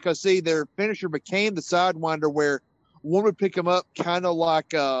 because see, their finisher became the Sidewinder where one would pick them up kind of like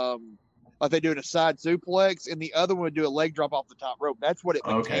they do in a side suplex, and the other one would do a leg drop off the top rope. That's what it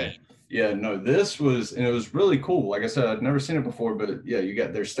became. Okay. Yeah, no, this was, and it was really cool. Like I said, I'd never seen it before, but yeah,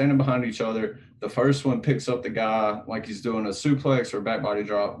 they're standing behind each other. The first one picks up the guy like he's doing a suplex or a back body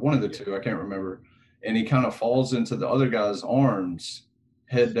drop, one of the two, I can't remember. And he kind of falls into the other guy's arms,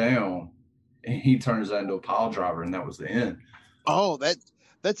 head down, and he turns that into a pile driver, and that was the end. Oh,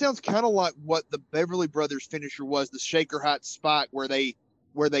 that sounds kind of like what the Beverly Brothers finisher was, the Shaker Heights Spike, where they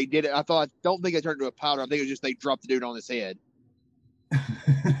did it. I don't think it turned into a powder. I think it was just they dropped the dude on his head.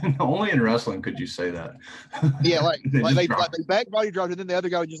 Only in wrestling could you say that. Yeah, like they back body dropped, and then the other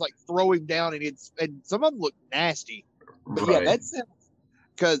guy would just like throw him down, and some of them look nasty. But right.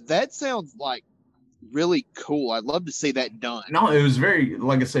 Yeah, that sounds like really cool. I'd love to see that done. No, it was very,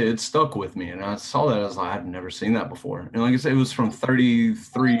 like I said, it stuck with me, and I saw that I was like, I've never seen that before. And like I said, it was from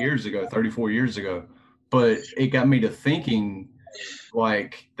 34 years ago, but it got me to thinking,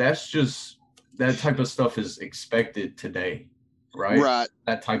 like, that type of stuff is expected today. Right.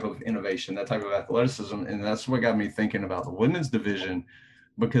 That type of innovation, that type of athleticism. And that's what got me thinking about the women's division,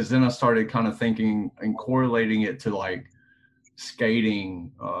 because then I started kind of thinking and correlating it to like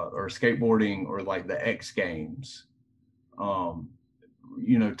skating or skateboarding or like the X Games.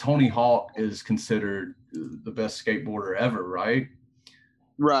 Tony Hawk is considered the best skateboarder ever, right?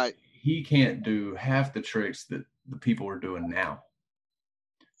 Right. He can't do half the tricks that the people are doing now.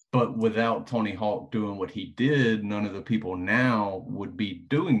 But without Tony Hawk doing what he did, none of the people now would be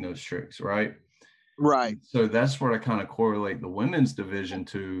doing those tricks, right? Right. So that's where I kind of correlate the women's division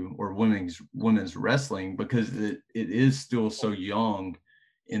to, or women's wrestling, because it is still so young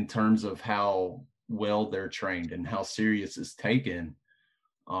in terms of how well they're trained and how serious it's taken,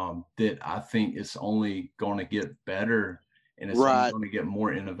 that I think it's only going to get better, and it's only going to get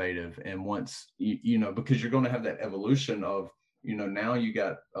more innovative. And once, because you're going to have that evolution of, now you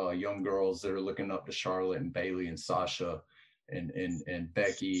got young girls that are looking up to Charlotte and Bayley and Sasha and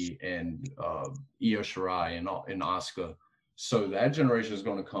Becky and Io Shirai and Asuka. So that generation is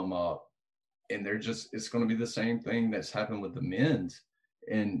going to come up, and it's going to be the same thing that's happened with the men's.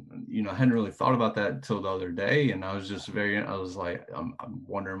 And, I hadn't really thought about that until the other day. And I was like, I'm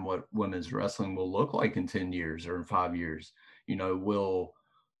wondering what women's wrestling will look like in 10 years or in 5 years. Will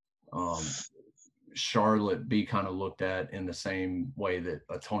Charlotte be kind of looked at in the same way that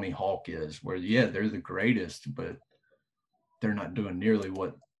a Tony Hawk is, where they're the greatest, but they're not doing nearly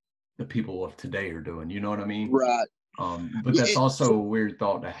what the people of today are doing. You know what I mean? Right. But that's also a weird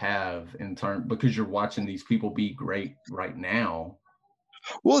thought to have because you're watching these people be great right now.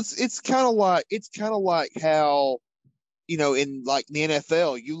 Well, it's kind of like how, in like the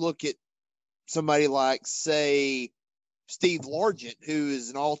NFL, you look at somebody like, say, Steve Largent, who is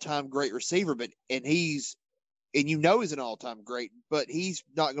an all-time great receiver, he's an all-time great, but he's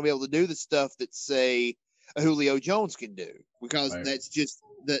not going to be able to do the stuff that, say, a Julio Jones can do, because that's just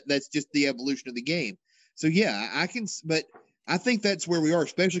the evolution of the game. So yeah, but I think that's where we are,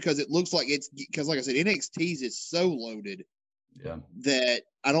 especially because it looks like because like I said, NXT's is so loaded, that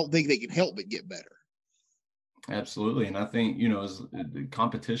I don't think they can help but get better. Absolutely. And I think, you know, as the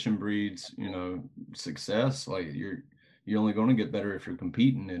competition breeds, you know, success, like you're only going to get better if you're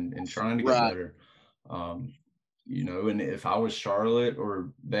competing and trying to get Right. better. You know, and if I was Charlotte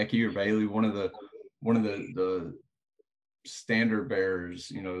or Becky or Bailey, one of the standard bearers,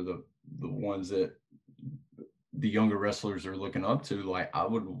 you know, the ones that the younger wrestlers are looking up to, like I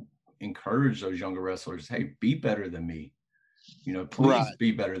would encourage those younger wrestlers, hey, be better than me. You know, please Right.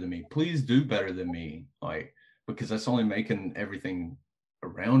 be better than me. Please do better than me. Like, because that's only making everything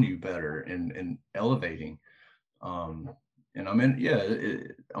around you better and elevating. Um, and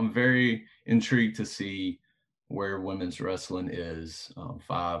I'm very intrigued to see where women's wrestling is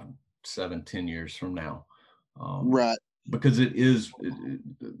 5, 7, 10 years from now. Right. Because the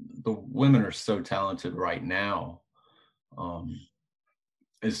women are so talented right now. Um,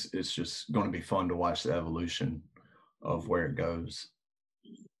 it's just going to be fun to watch the evolution of where it goes.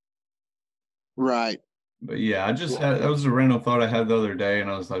 Right. But yeah, that was a random thought I had the other day,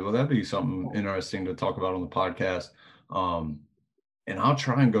 and I was like, well, that'd be something interesting to talk about on the podcast. And I'll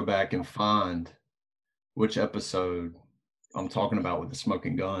try and go back and find which episode I'm talking about with the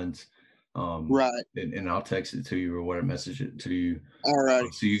smoking guns. Right. And I'll text it to you or whatever, message it to you, All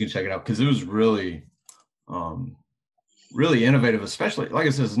right. so you can check it out, because it was really, really innovative. Especially, like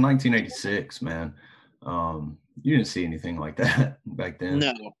I said, it's 1986, man. You didn't see anything like that back then.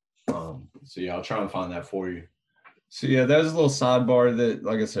 No. So yeah, I'll try and find that for you. So yeah, that was a little sidebar that,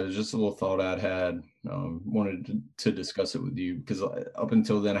 like I said, is just a little thought I'd had. Wanted to discuss it with you because up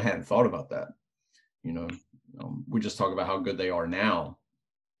until then I hadn't thought about that. You know, we just talk about how good they are now,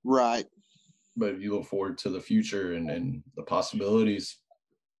 Right. but if you look forward to the future and the possibilities,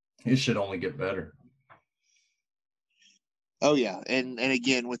 it should only get better. Oh yeah, and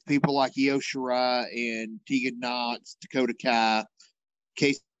again with people like Io Shirai and Tegan Knox, Dakota Kai,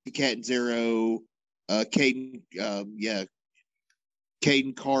 Casey Catanzaro, Caden,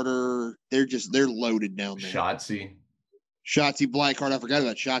 Caden Carter, they're loaded down there. Shotzi Blackheart, I forgot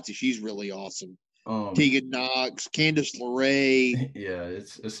about Shotzi. She's really awesome. Tegan Knox, Candice LeRae. Yeah,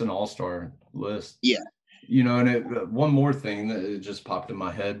 it's an all-star list. Yeah. You know, and one more thing that just popped in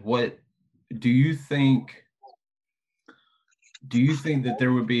my head. What do you think? Do you think that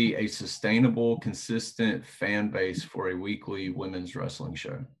there would be a sustainable, consistent fan base for a weekly women's wrestling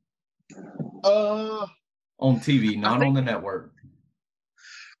show? On TV, not on the network.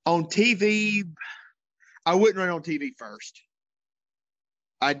 On TV, I wouldn't run on TV first.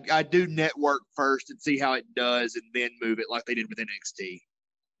 I do network first and see how it does, and then move it like they did with NXT.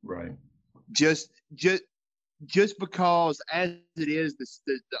 Right. Just because, as it is,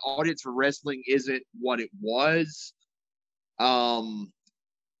 the audience for wrestling isn't what it was. And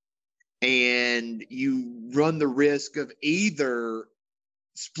you run the risk of either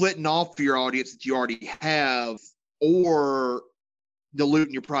splitting off your audience that you already have or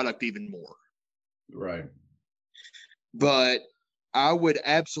diluting your product even more. Right. But I would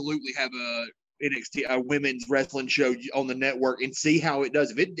absolutely have a women's wrestling show on the network and see how it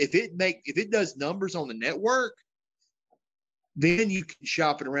does. If it does numbers on the network, then you can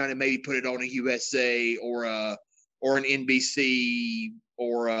shop it around and maybe put it on a USA or an NBC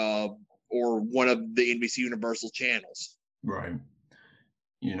or one of the NBC Universal channels. Right.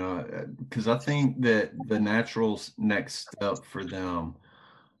 You know, because I think that the natural next step for them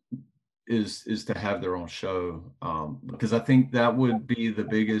is to have their own show, because I think that would be the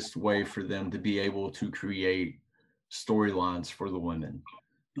biggest way for them to be able to create storylines for the women.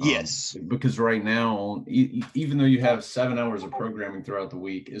 Yes. Because right now, even though you have 7 hours of programming throughout the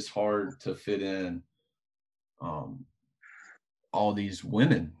week, it's hard to fit in all these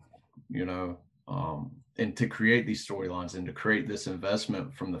women, you know, and to create these storylines and to create this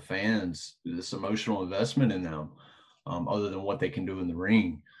investment from the fans, this emotional investment in them, other than what they can do in the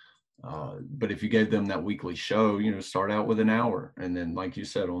ring. But if you gave them that weekly show, you know, start out with an hour and then, like you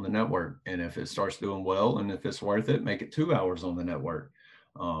said, on the network. And if it starts doing well and if it's worth it, make it 2 hours on the network.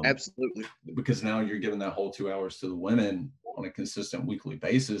 Absolutely. Because now you're giving that whole 2 hours to the women on a consistent weekly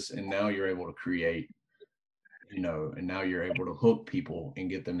basis. And now you're able to create, you know, and now you're able to hook people and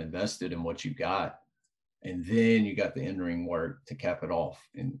get them invested in what you got. And then you got the in-ring work to cap it off.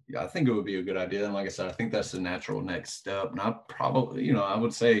 And I think it would be a good idea. And like I said, I think that's the natural next step. And I probably, you know, I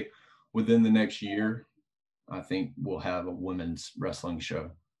would say within the next year, I think we'll have a women's wrestling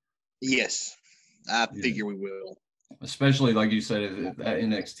show. Yes, I figure we will. Especially, like you said, that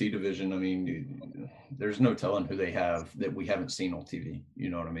NXT division. I mean, there's no telling who they have that we haven't seen on TV. You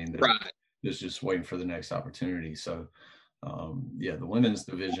know what I mean? Right. It's just waiting for the next opportunity. So, Yeah, the women's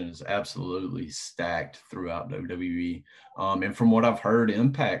division is absolutely stacked throughout WWE. And from what I've heard,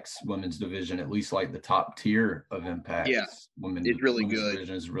 Impact's women's division, at least like the top tier of Yeah, Impact's it's really women's good.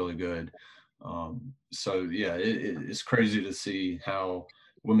 division is really good. So yeah, it's crazy to see how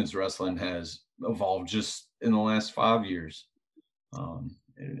women's wrestling has evolved just in the last 5 years. And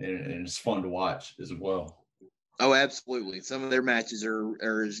it's fun to watch as well. Oh, absolutely. Some of their matches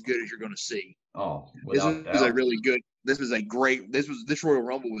are as good as you're going to see. Oh, This without was a doubt. really good. This Royal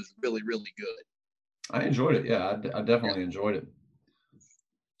Rumble was really really good. I enjoyed it. Yeah, I definitely enjoyed it.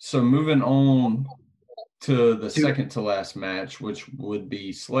 So moving on to the second to last match, which would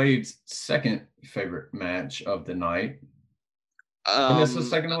be Slade's second favorite match of the night. And this is the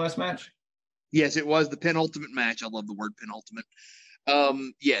second to last match? Yes, it was the penultimate match. I love the word penultimate.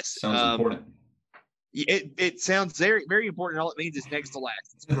 Yes. Sounds important. It sounds very, very important. All it means is next to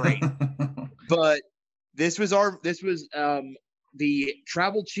last. It's great. But this was the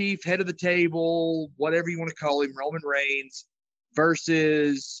tribal chief, head of the table, whatever you want to call him, Roman Reigns,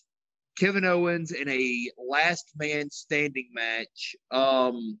 versus Kevin Owens in a last man standing match.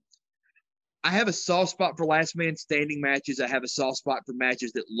 I have a soft spot for last man standing matches. I have a soft spot for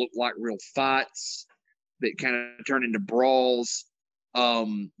matches that look like real fights that kind of turn into brawls.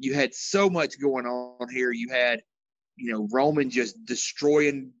 You had so much going on here. You had, Roman just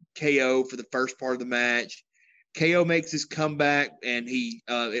destroying KO for the first part of the match. KO makes his comeback, and he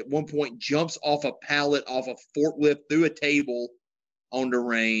at one point jumps off a pallet, off a forklift, through a table onto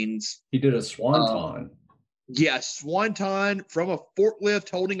Reigns. He did a swanton. Swanton from a forklift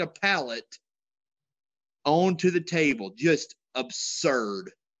holding a pallet onto the table. Just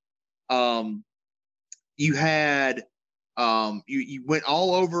absurd. You had you went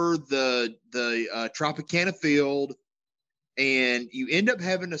all over the Tropicana field, and you end up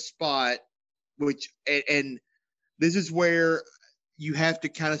having a spot which and this is where you have to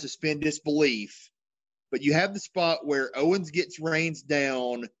kind of suspend disbelief. But you have the spot where Owens gets Reigns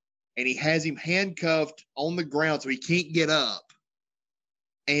down, and he has him handcuffed on the ground so he can't get up.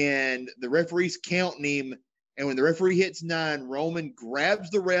 And the referee's counting him. And when the referee hits 9, Roman grabs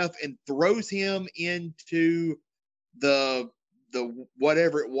the ref and throws him into the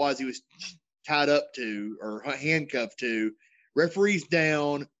whatever it was he was tied up to or handcuffed to. Referee's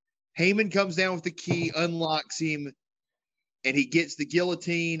down. Heyman comes down with the key, unlocks him, and he gets the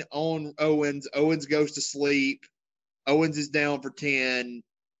guillotine on Owens. Owens goes to sleep. Owens is down for 10.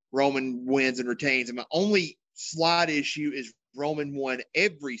 Roman wins and retains. And my only slight issue is Roman won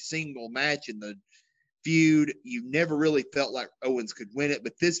every single match in the feud. You never really felt like Owens could win it,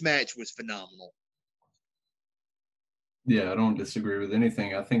 but this match was phenomenal. Yeah, I don't disagree with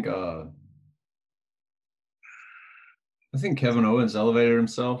anything. I think Kevin Owens elevated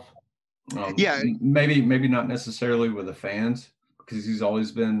himself. Maybe not necessarily with the fans, because he's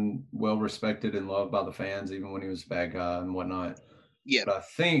always been well respected and loved by the fans, even when he was a bad guy and whatnot. Yeah. But I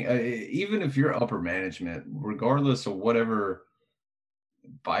think even if you're upper management, regardless of whatever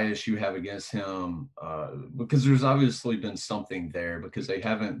bias you have against him, because there's obviously been something there, because they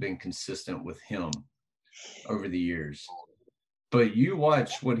haven't been consistent with him over the years. But you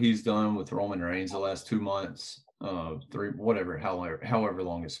watch what he's done with Roman Reigns the last 2 months, 3, whatever, however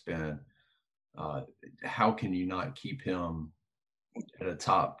long it's been. How can you not keep him at a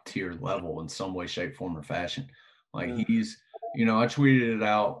top tier level in some way, shape, form, or fashion? Like he's, I tweeted it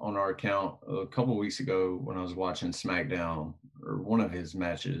out on our account a couple of weeks ago when I was watching SmackDown or one of his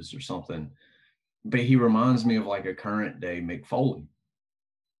matches or something. But he reminds me of like a current day Mick Foley.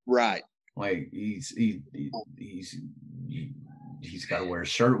 Right. Like he's got to wear a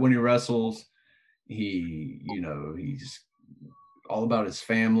shirt when he wrestles. He's all about his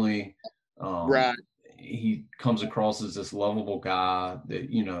family. Right. He comes across as this lovable guy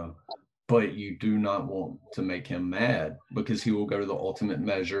that, but you do not want to make him mad, because he will go to the ultimate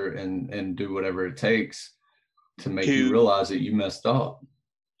measure and do whatever it takes to make you realize that you messed up.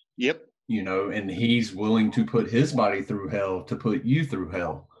 Yep. And he's willing to put his body through hell to put you through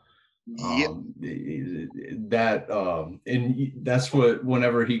hell. Yep. And that's what,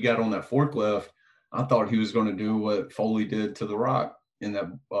 whenever he got on that forklift, I thought he was going to do what Foley did to The Rock in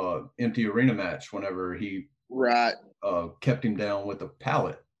that empty arena match, whenever he kept him down with a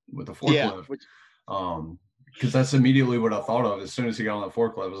pallet, with a forklift. Because that's immediately what I thought of as soon as he got on the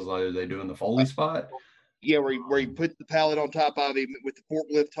forklift. I was like, are they doing the Foley spot? Yeah, where he put the pallet on top of him with the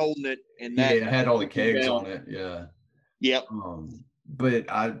forklift holding it, and that it had all the kegs on it. Yeah. Yep. But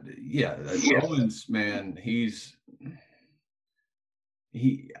Owens, man,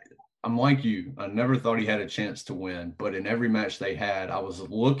 I'm like you. I never thought he had a chance to win, but in every match they had, I was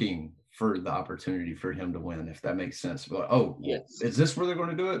looking for the opportunity for him to win, if that makes sense. But oh, Yes. is this where they're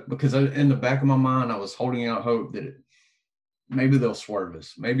going to do it? Because in the back of my mind, I was holding out hope that maybe they'll swerve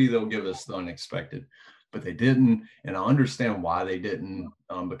us. Maybe they'll give us the unexpected. But they didn't, and I understand why they didn't,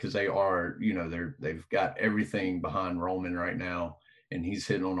 because they are, they've got everything behind Roman right now, and he's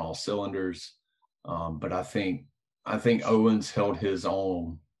hitting on all cylinders. But I think Owens held his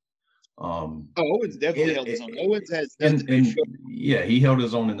own. Owens definitely held his own. Owens has yeah, he held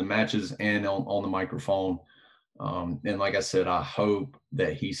his own in the matches and on the microphone. And like I said, I hope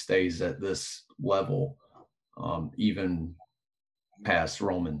that he stays at this level, even past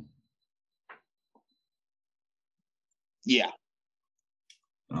Roman. Yeah.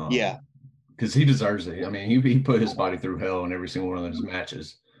 Yeah. Because he deserves it. I mean, he put his body through hell in every single one of those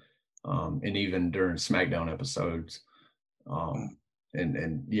matches, and even during SmackDown episodes.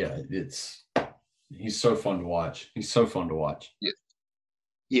 And yeah, he's so fun to watch. He's so fun to watch.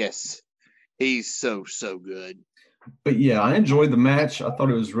 Yes. He's so good. But yeah, I enjoyed the match. I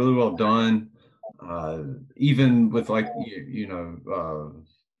thought it was really well done. Even with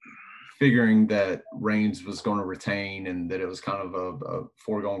figuring that Reigns was going to retain and that it was kind of a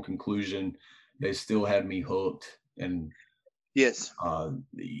foregone conclusion, they still had me hooked. And yes,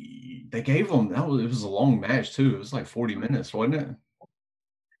 they gave them it was a long match too. It was like 40 minutes, wasn't it?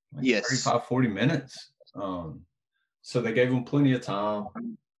 Like yes, 35, 40 minutes. So they gave them plenty of time,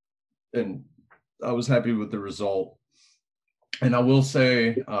 and I was happy with the result. And I will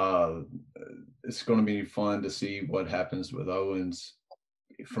say, it's going to be fun to see what happens with Owens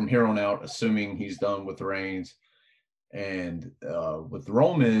from here on out, assuming he's done with Reigns. And with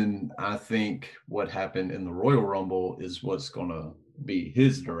Roman, I think what happened in the Royal Rumble is what's going to be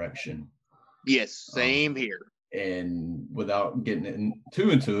his direction. Yes, same here. And without getting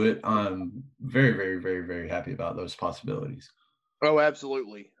too into it, I'm very, very, very, very happy about those possibilities. Oh,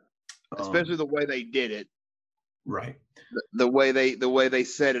 absolutely. Especially the way they did it. Right. The way they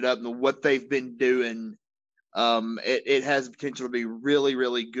set it up and what they've been doing, it has potential to be really,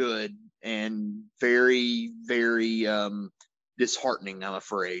 really good and very, very disheartening, I'm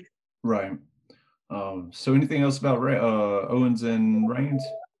afraid. Right. So anything else about Owens and Reigns?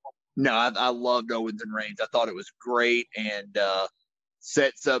 No, I loved Owens and Reigns. I thought it was great and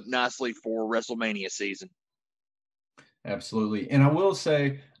sets up nicely for WrestleMania season. Absolutely. And I will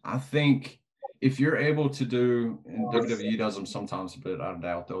say, I think if you're able to do, and WWE does them sometimes, but I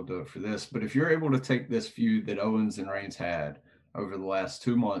doubt they'll do it for this, but if you're able to take this feud that Owens and Reigns had over the last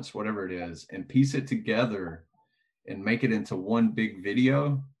 2 months, whatever it is, and piece it together and make it into one big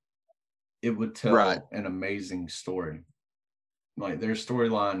video, it would tell an amazing story. Like their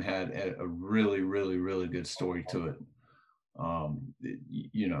storyline had a really, really, really good story to it.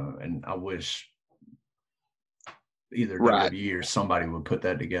 And I wish either WWE or somebody would put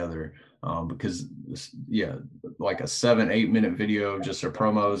that together, because like a 7-8 minute video, just their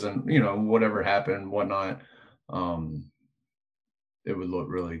promos and whatever happened, whatnot, it would look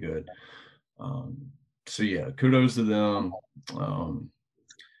really good. So yeah, kudos to them.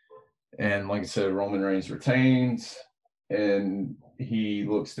 And like I said, Roman Reigns retains, and he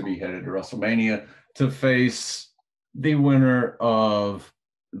looks to be headed to WrestleMania to face the winner of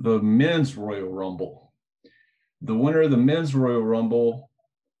the Men's Royal Rumble. The winner of the Men's Royal Rumble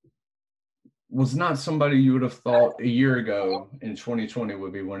was not somebody you would have thought a year ago in 2020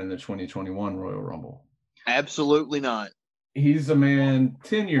 would be winning the 2021 Royal Rumble. Absolutely not. He's a man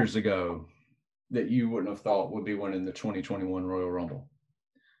 10 years ago that you wouldn't have thought would be winning the 2021 Royal Rumble.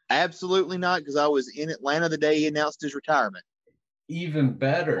 Absolutely not, because I was in Atlanta the day he announced his retirement. Even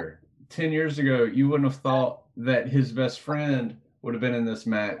better, 10 years ago, you wouldn't have thought that his best friend would have been in this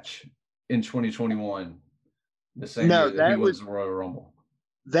match in 2021. The same year that he was the Royal Rumble.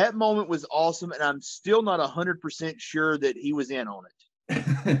 That moment was awesome, and I'm still not 100% sure that he was in on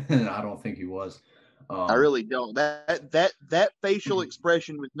it. I don't think he was. I really don't. That facial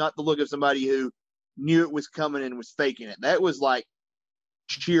expression was not the look of somebody who knew it was coming and was faking it. That was like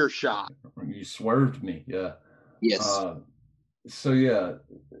sheer shock. You swerved me, yeah. Yes. So yeah,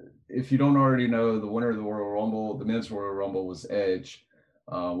 if you don't already know, the winner of the Royal Rumble, the Men's Royal Rumble, was Edge.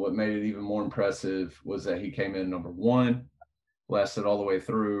 What made it even more impressive was that he came in number 1, lasted all the way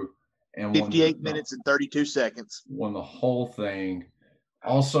through, and 58 minutes and 32 seconds. Won the whole thing.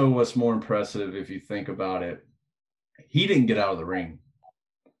 Also, what's more impressive, if you think about it, he didn't get out of the ring.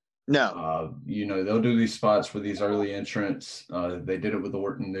 No. They'll do these spots for these early entrants. They did it with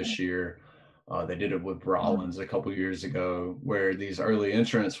Orton this year. They did it with Rollins a couple years ago, where these early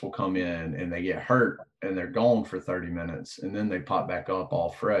entrants will come in and they get hurt and they're gone for 30 minutes, and then they pop back up all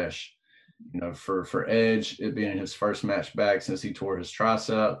fresh. For Edge, it being his first match back since he tore his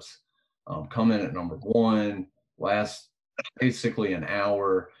triceps, come in at number one, last basically an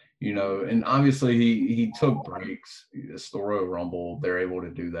hour, and obviously he took breaks. It's the Royal Rumble. They're able to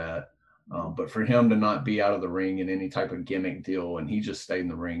do that. But for him to not be out of the ring in any type of gimmick deal, and he just stayed in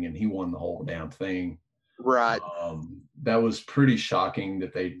the ring and he won the whole damn thing. Right. That was pretty shocking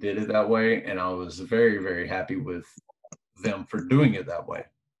that they did it that way. And I was very, very happy with them for doing it that way.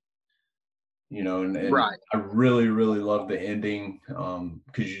 And right. I really, really love the ending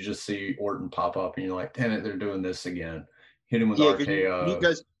because you just see Orton pop up and you're like, damn it, they're doing this again. Hit him with RKO.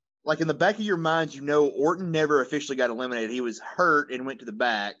 Because, like, in the back of your mind, Orton never officially got eliminated. He was hurt and went to the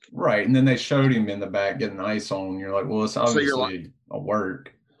back. Right. And then they showed him in the back getting ice on. You're like, well, it's obviously a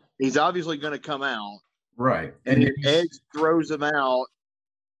work. He's obviously going to come out. Right. And then Edge throws him out.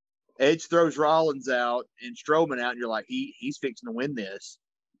 Edge throws Rollins out and Strowman out. And you're like, he's fixing to win this.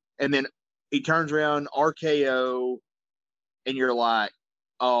 And then he turns around, RKO, and you're like,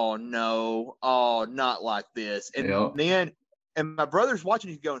 oh, no. Oh, not like this. And then, and my brother's watching,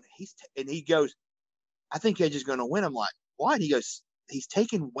 he's going, he goes, I think Edge is going to win. I'm like, why? And he goes, he's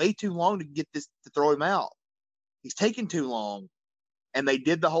taking way too long to get this, to throw him out. He's taking too long. And they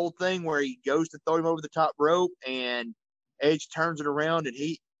did the whole thing where he goes to throw him over the top rope and Edge turns it around and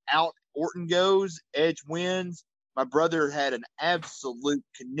Orton goes, Edge wins. My brother had an absolute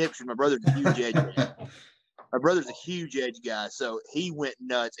conniption. My brother's a huge Edge guy. My brother's a huge Edge guy, so he went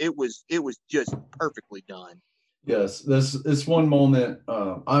nuts. It was just perfectly done. Yes, this one moment.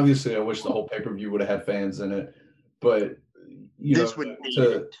 Obviously, I wish the whole pay-per-view would have had fans in it, but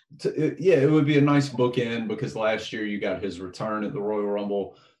it would be a nice bookend because last year you got his return at the Royal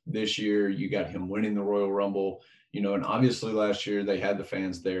Rumble. This year you got him winning the Royal Rumble. And obviously last year they had the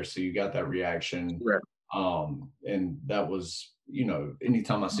fans there, so you got that reaction. Right. And that was,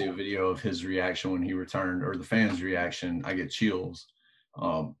 anytime I see a video of his reaction when he returned or the fans' reaction, I get chills.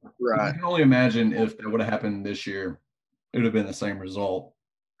 Right. I can only imagine if that would have happened this year, it would have been the same result.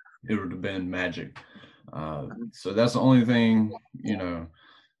 It would have been magic. So that's the only thing, the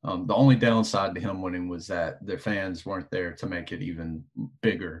only downside to him winning was that their fans weren't there to make it even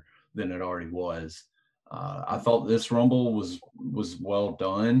bigger than it already was. I thought this Rumble was well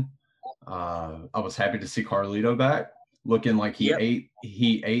done. I was happy to see Carlito back, looking like he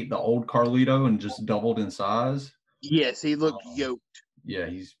ate the old Carlito and just doubled in size. Yes, he looked yoked. Yeah,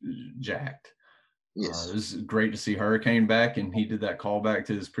 he's jacked. Yes. This is great to see Hurricane back, and he did that callback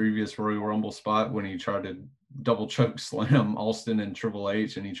to his previous Royal Rumble spot when he tried to double choke slam Austin and Triple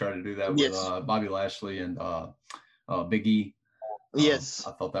H, and he tried to do that with Bobby Lashley and Big E. Yes.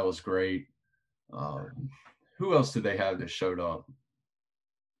 I thought that was great. Who else did they have that showed up?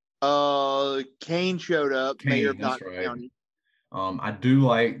 Kane showed up. Kane, that's right. County. I do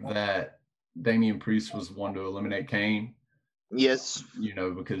like that Damian Priest was one to eliminate Kane. Yes.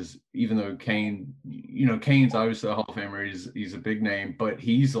 Because even though Kane, Kane's obviously a Hall of Famer, he's a big name, but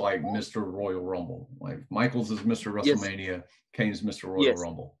he's like Mr. Royal Rumble. Like Michaels is Mr. WrestleMania, yes. Kane's Mr. Royal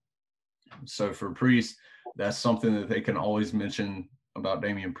Rumble. So for Priest, that's something that they can always mention about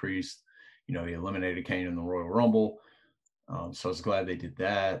Damian Priest. He eliminated Kane in the Royal Rumble. So I was glad they did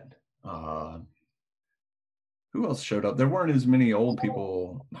that. Who else showed up? There weren't as many old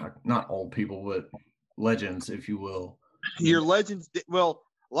people, not old people, but legends, if you will. Your legends, well,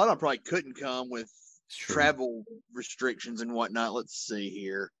 a lot of them probably couldn't come with travel restrictions and whatnot. Let's see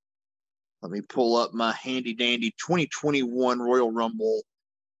here. Let me pull up my handy dandy 2021 Royal Rumble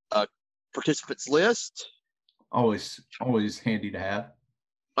participants list. Always handy to have.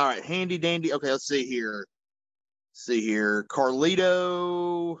 All right, handy dandy. Okay, let's see here.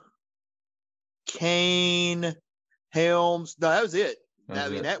 Carlito, Kane, Helms. No, that was it.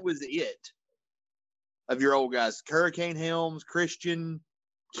 That was it. Of your old guys, Hurricane, Helms, Christian,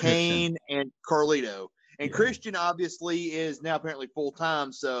 Kane, and Carlito. And Christian obviously is now apparently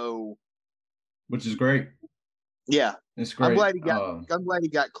full-time, so which is great. Yeah. It's great. I'm glad he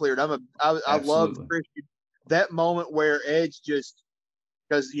got cleared. I love Christian. That moment where Edge because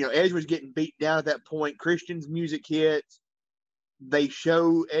Edge was getting beat down at that point. Christian's music hits. They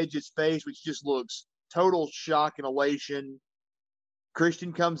show Edge's face, which just looks total shock and elation.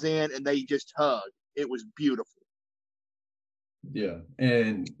 Christian comes in and they just hug. It was beautiful. Yeah.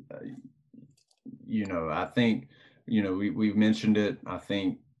 And, I think, we've mentioned it. I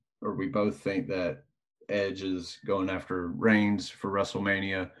think, or we both think that Edge is going after Reigns for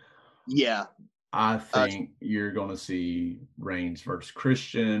WrestleMania. Yeah. I think you're going to see Reigns versus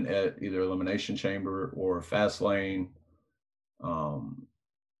Christian at either Elimination Chamber or Fastlane.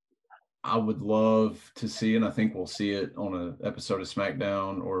 I would love to see, and I think we'll see it on an episode of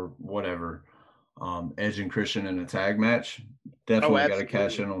SmackDown or whatever, Edge and Christian in a tag match. Definitely got to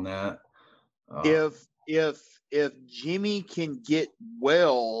cash in on that. If Jimmy can get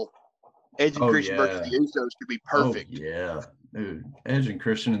well, Edge and Christian versus the Usos could be perfect. Oh, yeah. Dude, Edge and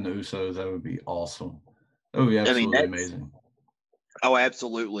Christian and the Usos, that would be awesome. That would be absolutely amazing. Oh,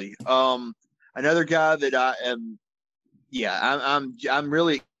 absolutely. Another guy that I'm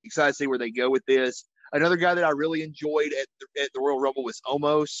really excited to see where they go with this. Another guy that I really enjoyed at the Royal Rumble was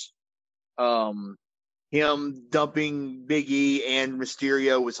Omos. Him dumping Big E and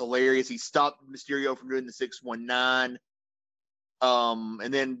Mysterio was hilarious. He stopped Mysterio from doing the 619.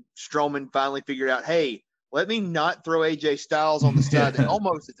 And then Strowman finally figured out, hey, let me not throw AJ Styles on the side that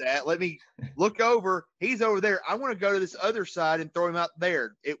Omos is at. Let me look over. He's over there. I want to go to this other side and throw him out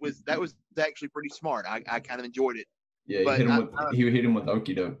there. That was actually pretty smart. I kind of enjoyed it. Yeah, he hit him with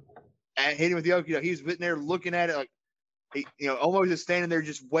Okie doke. I hit him with the Okie doke. He was sitting there looking at it like, Omos is standing there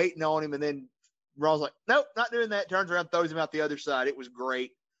just waiting on him, and then Raw's like, nope, not doing that. Turns around, throws him out the other side. It was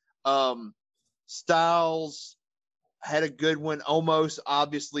great. Styles had a good one. Omos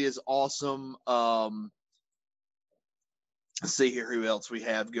obviously is awesome. Let's see here who else we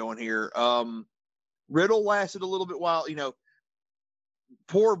have going here. Riddle lasted a little bit while,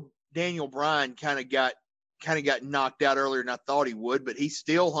 poor Daniel Bryan kind of got knocked out earlier than I thought he would, but he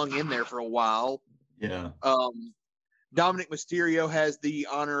still hung in there for a while. Yeah. Dominic Mysterio has the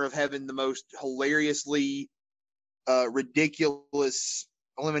honor of having the most hilariously ridiculous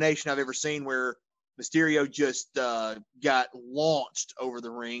elimination I've ever seen, where Mysterio just got launched over the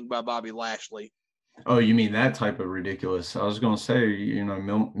ring by Bobby Lashley. Oh, you mean that type of ridiculous? I was going to say,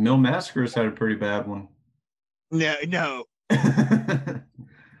 Mil Mascaras had a pretty bad one. No.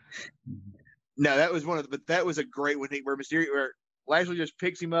 No, that was but that was a great one where Lashley just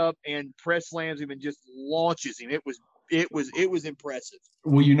picks him up and press slams him and just launches him. It was impressive.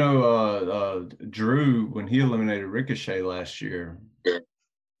 Well, Drew, when he eliminated Ricochet last year,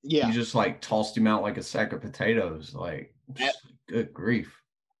 yeah, he just tossed him out like a sack of potatoes. Good grief.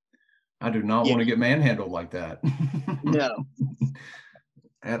 I do not want to get manhandled like that. No.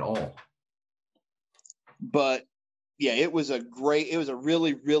 At all. But yeah, it was a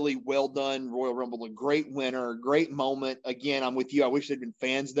really, really well done Royal Rumble. A great winner, a great moment. Again, I'm with you. I wish there'd been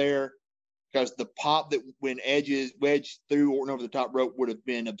fans there, because the pop that when Edge threw Orton over the top rope would have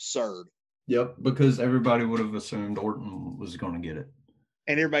been absurd. Yep, because everybody would have assumed Orton was going to get it.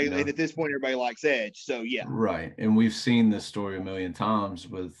 And and at this point, everybody likes Edge. So, yeah. Right. And we've seen this story a million times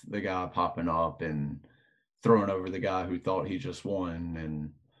with the guy popping up and throwing over the guy who thought he just won and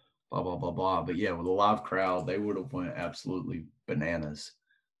blah, blah, blah, blah. But, yeah, with a live crowd, they would have went absolutely bananas.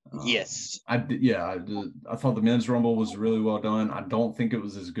 Yes. I thought the men's Rumble was really well done. I don't think it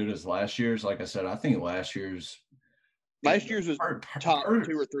was as good as last year's. Like I said, I think last year's was top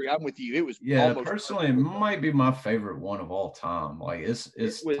 2 or 3. I'm with you. It was personally, it might be my favorite one of all time. It's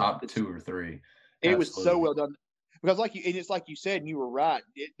top 2 or 3. It was so well done, because it's like you said, and you were right.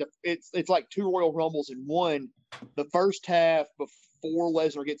 It's like 2 Royal Rumbles in one. The first half before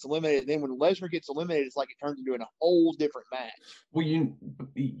Lesnar gets eliminated, and then when Lesnar gets eliminated, it's like it turns into a whole different match. Well,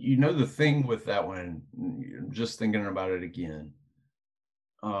 the thing with that one, just thinking about it again,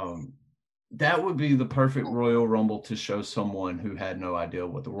 that would be the perfect Royal Rumble to show someone who had no idea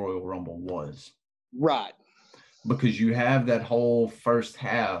what the Royal Rumble was. Right. Because you have that whole first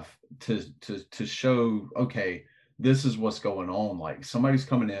half to show, okay, this is what's going on. Like, somebody's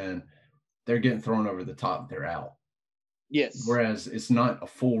coming in, they're getting thrown over the top, they're out. Yes. Whereas it's not a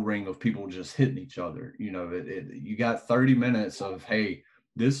full ring of people just hitting each other. You got 30 minutes of, hey,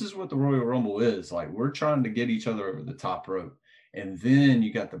 this is what the Royal Rumble is. Like, we're trying to get each other over the top rope. And then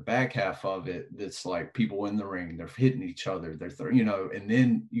you got the back half of it that's like people in the ring, they're hitting each other, and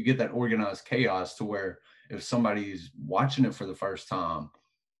then you get that organized chaos to where if somebody's watching it for the first time,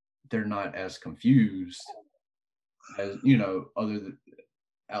 they're not as confused as, other than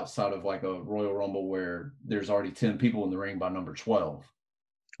outside of like a Royal Rumble where there's already 10 people in the ring by number 12.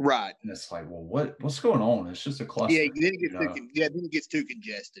 Right. And it's like, well, what's going on? It's just a cluster. Yeah, then it gets too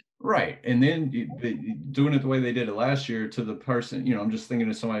congested. Right. And then doing it the way they did it last year to the person, I'm just thinking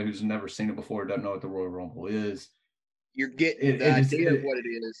of somebody who's never seen it before, doesn't know what the Royal Rumble is. You're getting the idea of what it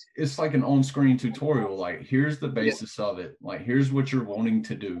is. It's like an on-screen tutorial. Like, here's the basis of it. Like, here's what you're wanting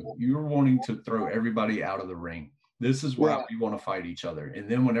to do. You're wanting to throw everybody out of the ring. This is why we want to fight each other. And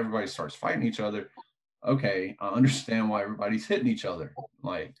then when everybody starts fighting each other, okay, I understand why everybody's hitting each other.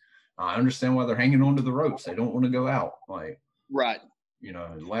 Like, I understand why they're hanging onto the ropes. They don't want to go out. Like, right.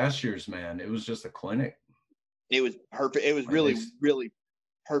 Last year's, man, it was just a clinic. It was perfect. It was really, really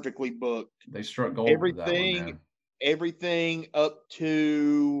perfectly booked. They struck gold with that one, man. Everything up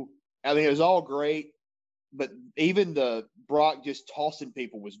to, it was all great, but even the Brock just tossing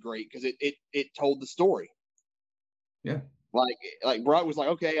people was great because it told the story. Yeah. Like Brock was like,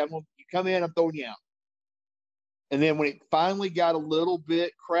 okay, you come in, I'm throwing you out. And then when it finally got a little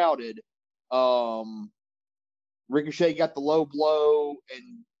bit crowded, Ricochet got the low blow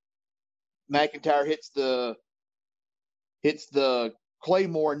and McIntyre hits the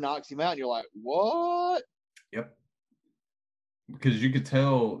Claymore and knocks him out. And you're like, what? Yep. Because you could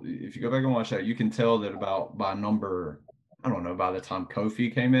tell, if you go back and watch that, you can tell that by the time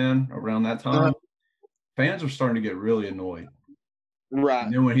Kofi came in around that time, fans were starting to get really annoyed. Right.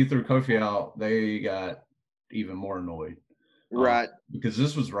 And then when he threw Kofi out, they got even more annoyed. Right. Because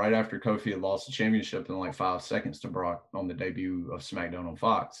this was right after Kofi had lost the championship in like 5 seconds to Brock on the debut of SmackDown on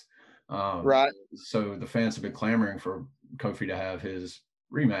Fox. Right. So the fans have been clamoring for Kofi to have his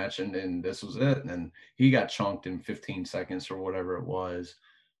rematch, and this was it. And he got chunked in 15 seconds or whatever it was.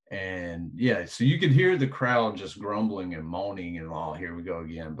 And yeah, so you could hear the crowd just grumbling and moaning and, oh, here we go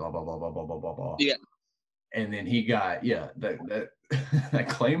again, blah, blah, blah, blah, blah, blah, blah, blah. Yeah. And then he got, that that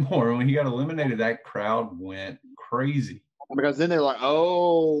Claymore, when he got eliminated, that crowd went crazy. Because then they're like,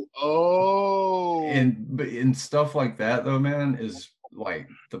 oh. And stuff like that, though, man, is like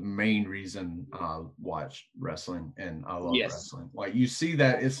the main reason I watch wrestling and I love wrestling. Like, you see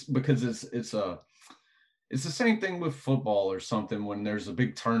that it's because it's the same thing with football or something. When there's a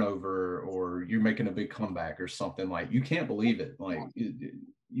big turnover or you're making a big comeback or something, like, you can't believe it. Like,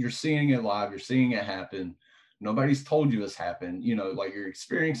 you're seeing it live, you're seeing it happen. Nobody's told you this happened. Like, you're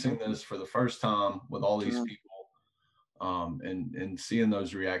experiencing this for the first time with all these people. And seeing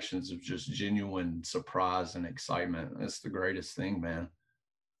those reactions of just genuine surprise and excitement, that's the greatest thing, man.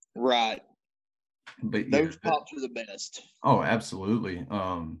 Right. But those pops are the best. Oh, absolutely.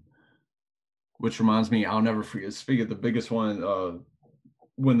 Which reminds me, I'll never forget, speaking of the biggest one,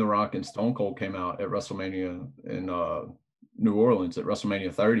 when The Rock and Stone Cold came out at WrestleMania in New Orleans at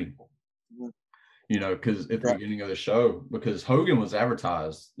WrestleMania 30. Because at the beginning of the show, because Hogan was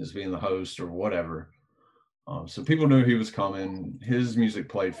advertised as being the host or whatever. So people knew he was coming. His music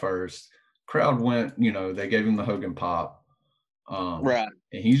played first. Crowd went, they gave him the Hogan pop. Right.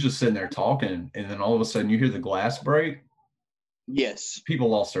 And he's just sitting there talking. And then all of a sudden you hear the glass break. Yes. People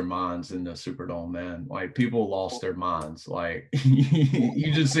lost their minds in the Superdome, man. Like, people lost their minds. Like,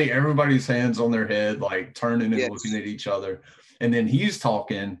 you just see everybody's hands on their head, like turning and looking at each other. And then he's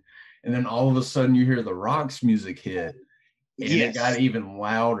talking. And then all of a sudden you hear the Rock's music hit. And it got even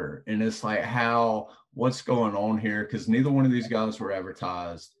louder. And it's like, what's going on here? Because neither one of these guys were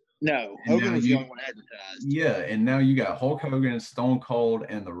advertised. No, Hogan was the only one advertised. Yeah, and now you got Hulk Hogan, Stone Cold,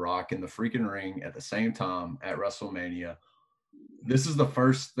 and The Rock in the freaking ring at the same time at WrestleMania. This is the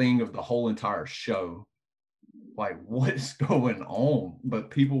first thing of the whole entire show. Like, what is going on? But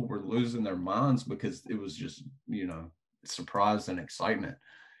people were losing their minds because it was just, surprise and excitement.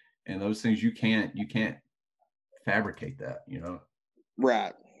 And those things you can't fabricate that,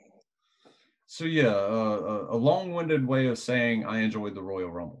 Right. So yeah, a long-winded way of saying I enjoyed the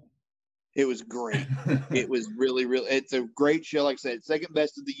Royal Rumble. It was great. It was really, really. It's a great show. Like I said, second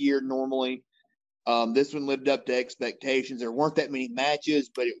best of the year normally. This one lived up to expectations. There weren't that many matches,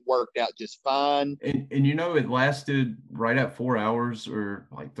 but it worked out just fine. And it lasted right at 4 hours or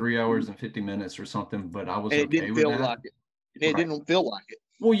like 3 hours and 50 minutes or something. But I was okay with that. It didn't feel like it. It didn't feel like it.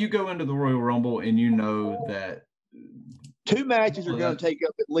 Well, you go into the Royal Rumble and you know that 2 matches are going to take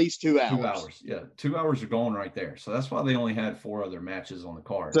up at least 2 hours. 2 hours, yeah. 2 hours are going right there. So that's why they only had 4 other matches on the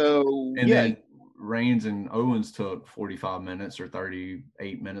card. So, then Reigns and Owens took 45 minutes or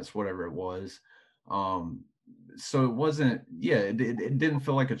 38 minutes, whatever it was. So it wasn't, it didn't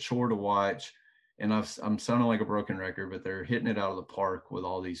feel like a chore to watch. And I'm sounding like a broken record, but they're hitting it out of the park with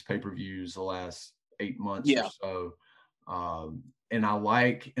all these pay-per-views the last 8 months or so. And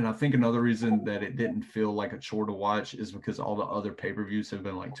I think another reason that it didn't feel like a chore to watch is because all the other pay-per-views have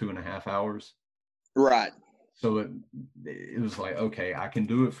been like 2.5 hours. Right. So it was like, okay, I can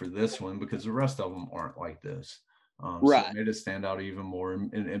do it for this one because the rest of them aren't like this. Right. So it made it stand out even more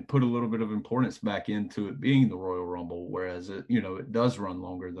and put a little bit of importance back into it being the Royal Rumble, whereas it does run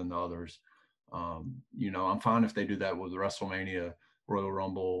longer than the others. I'm fine if they do that with WrestleMania, Royal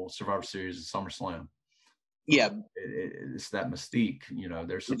Rumble, Survivor Series, and SummerSlam. Yeah, it's that mystique.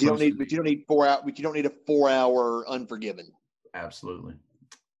 There's but you don't need 4 hours. But you don't need a 4-hour Unforgiven. Absolutely,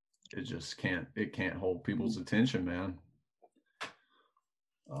 it just can't. It can't hold people's attention, man.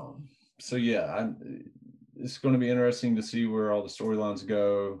 So yeah, it's going to be interesting to see where all the storylines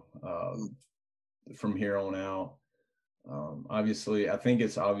go from here on out. Obviously, I think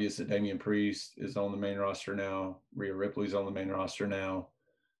it's obvious that Damian Priest is on the main roster now. Rhea Ripley's on the main roster now.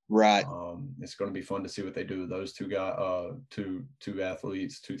 Right. It's going to be fun to see what they do with those two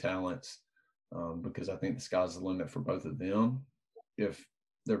athletes, two talents, because I think the sky's the limit for both of them if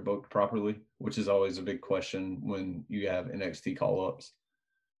they're booked properly, which is always a big question when you have NXT call-ups,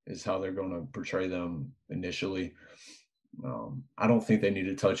 is how they're going to portray them initially. I don't think they need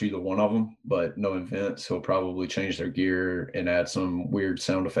to touch either one of them, but knowing Vince, he'll probably change their gear and add some weird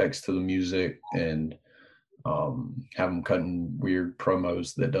sound effects to the music and have them cutting weird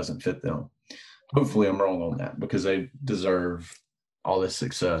promos that doesn't fit them. Hopefully I'm wrong on that, because they deserve all this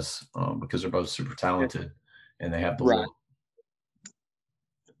success, because they're both super talented and they have the look.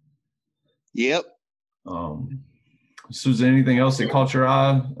 Yep. So is there anything else that caught your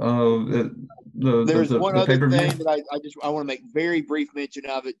eye? There's one other thing that I want to make very brief mention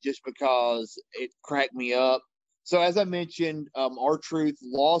of it, just because it cracked me up. So as I mentioned, R-Truth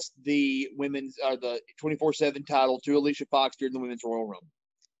lost the women's the 24/7 title to Alicia Fox during the Women's Royal Rumble.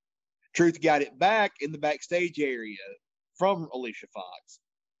 Truth got it back in the backstage area from Alicia Fox,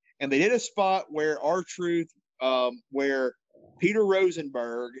 and they did a spot where R-Truth, where Peter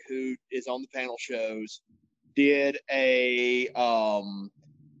Rosenberg, who is on the panel shows, did a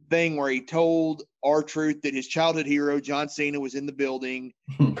thing where he told R-Truth that his childhood hero John Cena was in the building,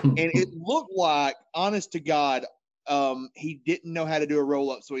 and it looked like, honest to God, he didn't know how to do a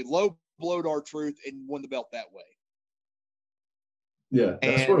roll up, so he low blowed R-Truth and won the belt that way. Yeah,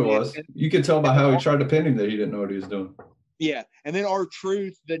 that's what it was. You could tell by how he tried to pin him that he didn't know what he was doing. Yeah, and then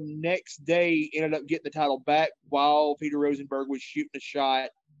R-Truth the next day ended up getting the title back while Peter Rosenberg was shooting a shot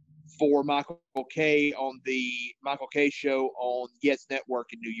for Michael Kay on the Michael Kay show on Yes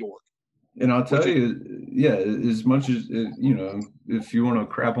Network in New York. And I'll tell you, yeah, as much as, if you want to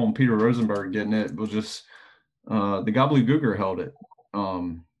crap on Peter Rosenberg getting it, we'll just, the Gobbledygooker held it.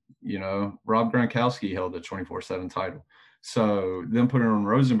 Rob Gronkowski held the 24/7 title. So them putting it on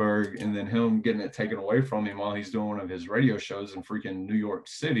Rosenberg and then him getting it taken away from him while he's doing one of his radio shows in freaking New York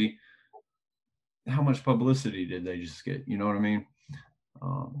City. How much publicity did they just get? You know what I mean?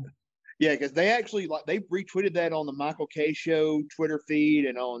 Yeah, because they actually they retweeted that on the Michael Kay show Twitter feed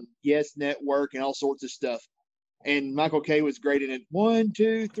and on Yes Network and all sorts of stuff. And Michael Kay was great in it. 1,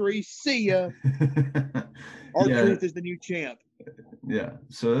 2, 3, see ya. R-Truth is the new champ. Yeah,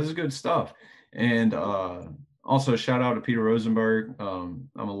 so this is good stuff. And also shout out to Peter Rosenberg. I'm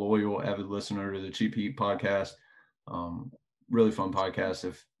a loyal, avid listener to the Cheap Heat podcast. Really fun podcast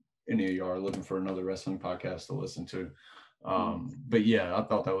if any of you are looking for another wrestling podcast to listen to. But yeah, I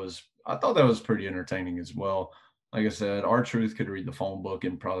thought that was pretty entertaining as well. Like I said, R-Truth could read the phone book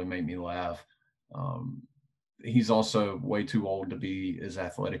and probably make me laugh. He's also way too old to be as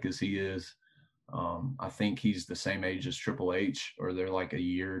athletic as he is. I think he's the same age as Triple H, or they're like a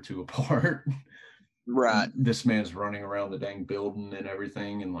year or two apart. Right. This man's running around the dang building and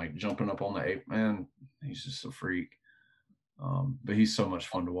everything and like jumping up on the ape. Man, he's just a freak. But he's so much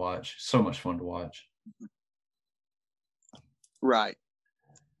fun to watch. So much fun to watch. Right.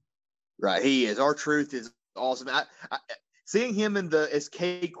 He is. R-Truth is awesome. I seeing him in as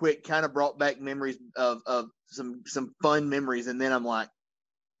K-Quick kind of brought back memories of some fun memories. And then I'm like,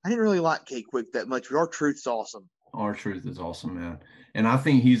 I didn't really like K-Quick that much, but R-Truth's awesome. R-Truth is awesome, man. And I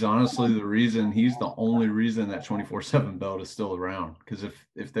think he's honestly he's the only reason that 24/7 belt is still around. Because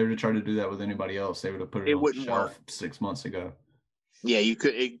if they were to try to do that with anybody else, they would have put it on the shelf 6 months ago. Yeah,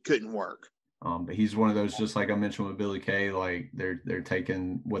 it couldn't work. But he's one of those, just like I mentioned with Billy Kay, like they're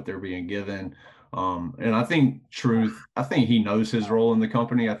taking what they're being given. And I think he knows his role in the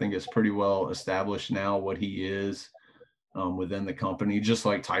company. I think it's pretty well established now what he is within the company, just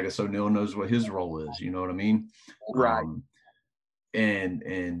like Titus O'Neil knows what his role is. You know what I mean? Right.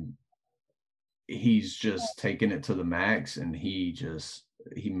 And he's just taking it to the max, and he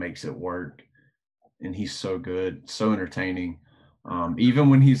makes it work, and he's so good, so entertaining. Even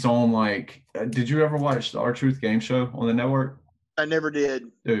when he's on, like, did you ever watch the R-Truth game show on the network? I never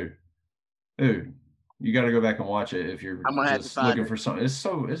did. Dude, you got to go back and watch it if you're just looking for something.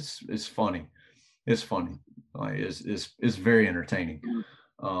 It's funny. It's funny. Like it's very entertaining.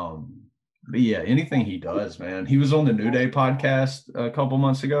 But yeah, anything he does, man. He was on the New Day podcast a couple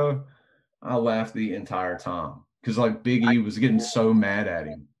months ago. I laughed the entire time because like Big E was getting so mad at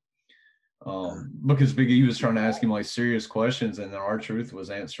him. Because Big E was trying to ask him like serious questions, and then R-Truth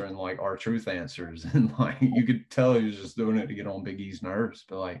was answering like R-Truth answers, and like you could tell he was just doing it to get on Big E's nerves.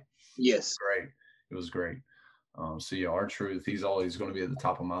 But like, yes, it was great. So yeah, R-Truth, he's always going to be at the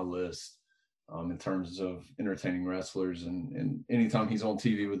top of my list in terms of entertaining wrestlers, and anytime he's on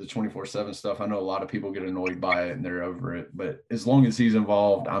TV with the 24/7 stuff, I know a lot of people get annoyed by it and they're over it, but as long as he's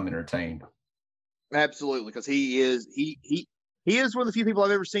involved, I'm entertained. Absolutely, because he He is one of the few people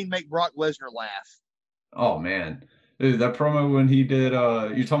I've ever seen make Brock Lesnar laugh. Oh man, dude, that promo when he did,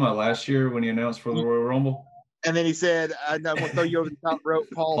 you're talking about last year when he announced for the Royal Rumble? And then he said, "I'm going to throw you over the top rope,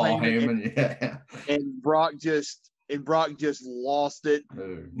 Paul Heyman." And, yeah. And Brock just lost it.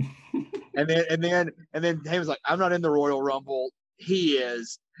 Dude. and then Heyman's like, "I'm not in the Royal Rumble. He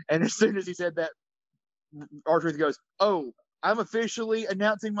is." And as soon as he said that, R-Truth goes, "Oh, I'm officially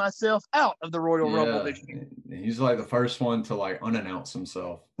announcing myself out of the Royal Rumble this year." He's like the first one to like unannounce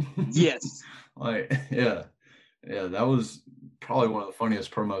himself. Yes. Like, yeah, that was probably one of the funniest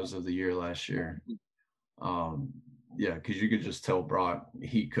promos of the year last year. Yeah, because you could just tell Brock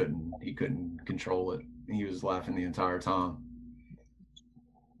he couldn't control it. He was laughing the entire time.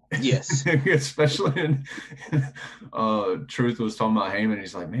 Yes. Especially when Truth was talking about Heyman.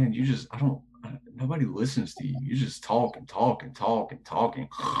 He's like, man, nobody listens to you. You just talk and talk and talk and talking.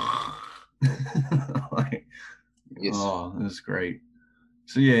 Like, yes. Oh, that's great.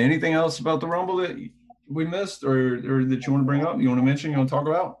 So yeah, anything else about the Rumble that we missed or that you want to bring up? You want to mention? You want to talk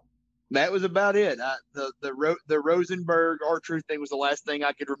about? That was about it. The Rosenberg R-Truth thing was the last thing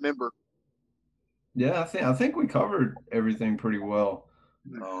I could remember. Yeah, I think we covered everything pretty well.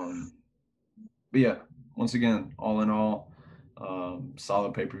 But yeah, once again, all in all,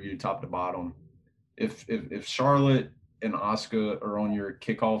 solid pay-per-view, top to bottom. If Charlotte and Asuka are on your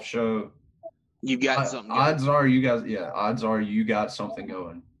kickoff show, you got something. Odds are you got something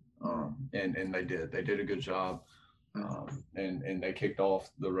going. And they did. They did a good job. And they kicked off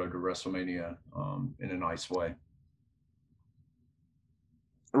the road to WrestleMania in a nice way.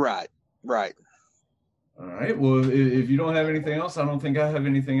 Right. All right. Well, if you don't have anything else, I don't think I have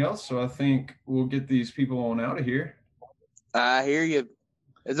anything else. So I think we'll get these people on out of here. I hear you.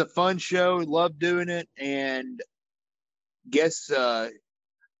 It's a fun show. Love doing it. And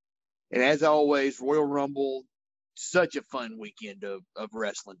and as always, Royal Rumble, such a fun weekend of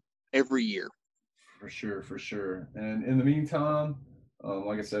wrestling every year. For sure. And in the meantime,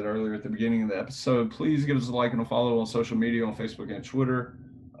 like I said earlier at the beginning of the episode, please give us a like and a follow on social media on Facebook and Twitter.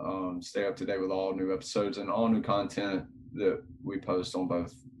 Stay up to date with all new episodes and all new content that we post on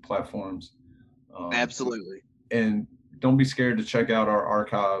both platforms. Absolutely. And don't be scared to check out our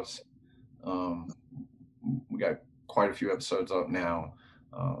archives. We got quite a few episodes up now,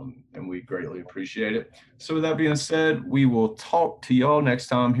 and we greatly appreciate it. So with that being said, we will talk to y'all next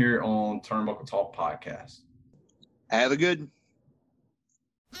time here on Turnbuckle Talk Podcast. Have a good one.